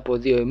βίντεο πριν από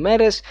 2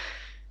 ημέρες.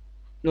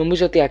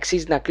 Νομίζω ότι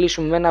αξίζει να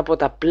κλείσουμε με ένα από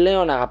τα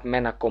πλέον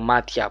αγαπημένα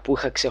κομμάτια που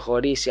είχα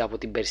ξεχωρίσει από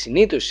την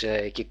περσινή τους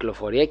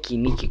κυκλοφορία,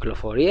 κοινή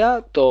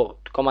κυκλοφορία. Το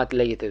κομμάτι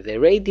λέγεται The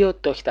Radio,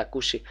 το έχετε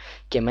ακούσει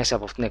και μέσα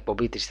από αυτήν την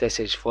εκπομπή 3-4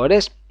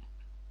 φορές.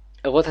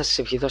 Εγώ θα σας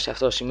ευχηθώ σε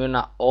αυτό το σημείο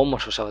ένα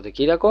όμορφο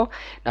Σαββατοκύριακο,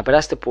 να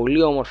περάσετε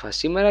πολύ όμορφα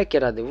σήμερα και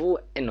ραντεβού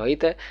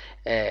εννοείται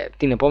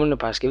την επόμενη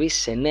Παρασκευή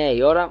σε 9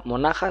 η ώρα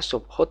μονάχα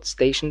στο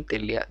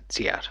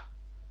hotstation.gr.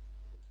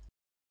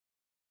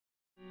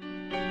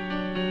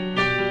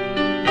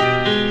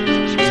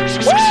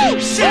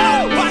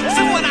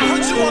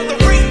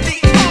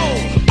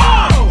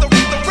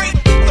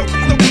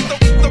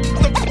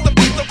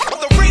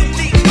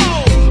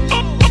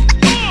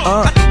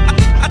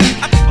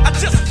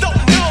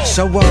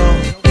 So 1982.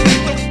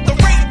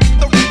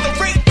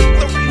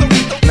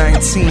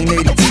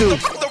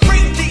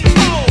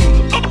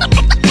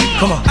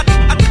 Come on.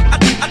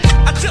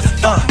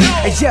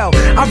 Hey yo,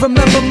 I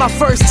remember my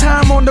first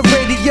time on the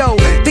radio.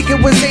 Think it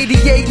was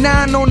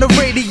 88.9 on the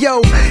radio.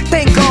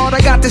 Thank God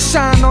I got to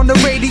shine on the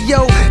radio,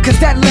 cause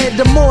that led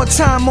to more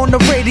time on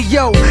the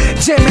radio.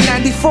 Jamming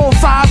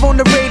 94.5 on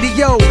the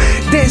radio,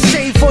 then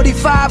Shade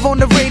 45 on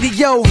the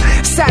radio.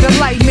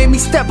 Satellite made me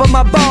step on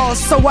my balls,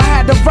 so I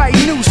had to write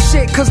new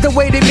shit, cause the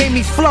way they made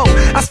me flow.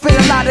 I spit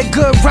a lot of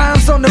good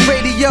rhymes on the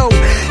radio,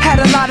 had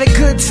a lot of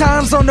good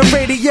times on the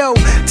radio.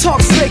 Talk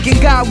slick and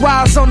got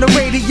wise on the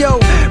radio.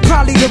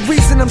 Probably the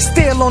reason I'm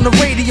still on the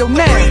radio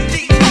now.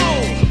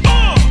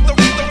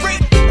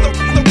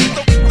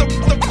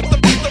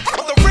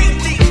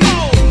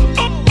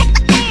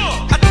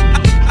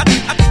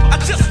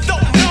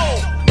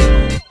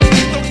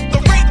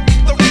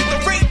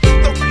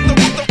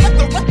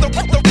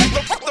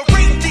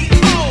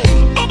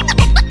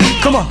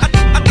 Come on.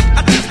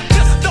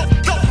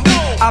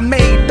 I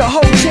made the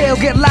whole jail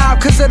get loud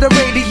cause of the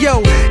radio.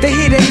 They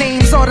hear their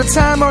names all the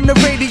time on the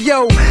radio.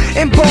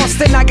 In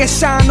Boston I get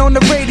shine on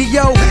the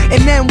radio.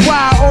 In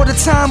NY all the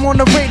time on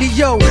the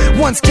radio.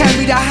 Once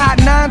carried a hot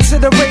 9 to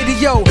the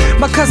radio.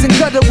 My cousin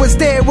Gutter was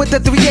there with the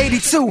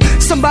 382.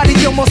 Somebody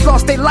almost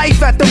lost their life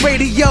at the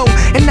radio.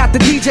 And not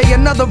the DJ,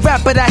 another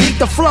rapper that hate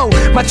the flow.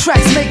 My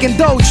tracks making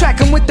dough,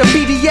 tracking with the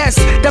BDS.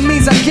 That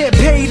means I get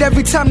paid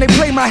every time they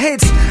play my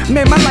hits.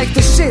 Man, my life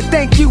the shit,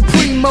 thank you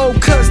Primo,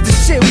 cause the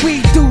shit we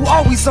do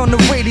always on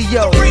the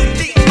radio.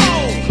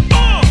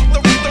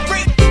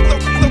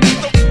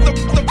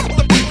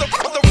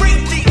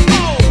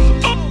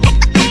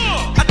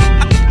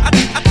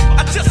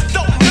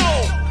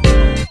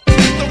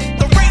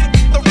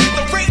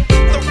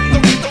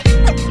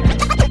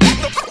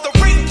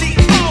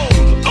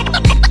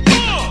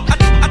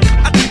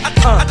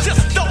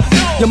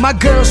 Yo, my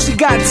girl, she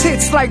got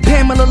tits like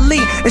Pamela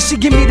Lee, and she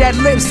give me that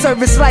lip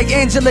service like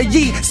Angela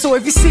Yee. So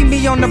if you see me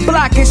on the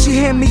block and she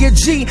hand me a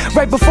G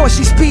right before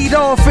she speed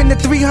off in the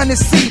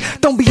 300C,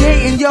 don't be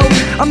hating, yo.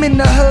 I'm in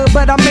the hood,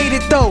 but I made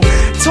it though.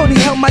 Tony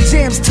held my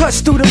jams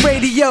touched through the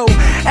radio.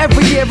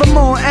 Every year I'm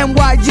on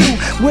NYU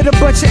with a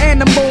bunch of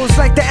animals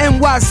like the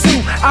NY Zoo.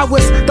 I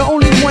was the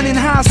only one in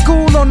high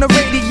school on the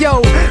radio.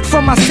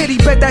 From my city,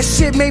 bet that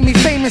shit made me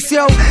famous,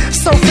 yo.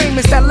 So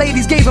famous that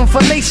ladies gave him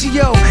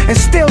fellatio, and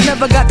still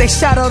never got their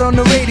shot out on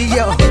the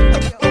radio.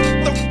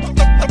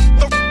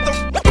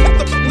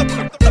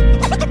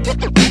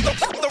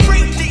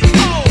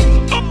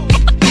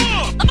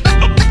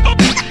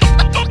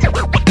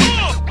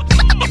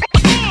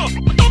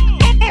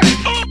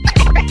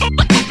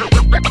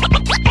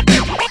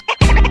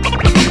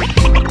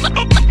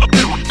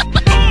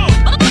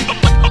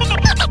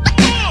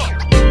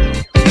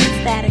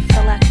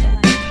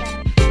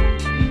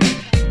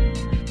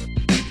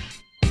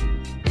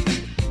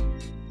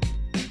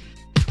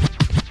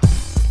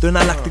 Το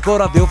εναλλακτικό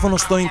ραδιόφωνο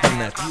στο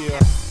ίντερνετ.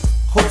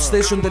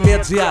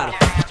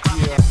 HotStation.gr.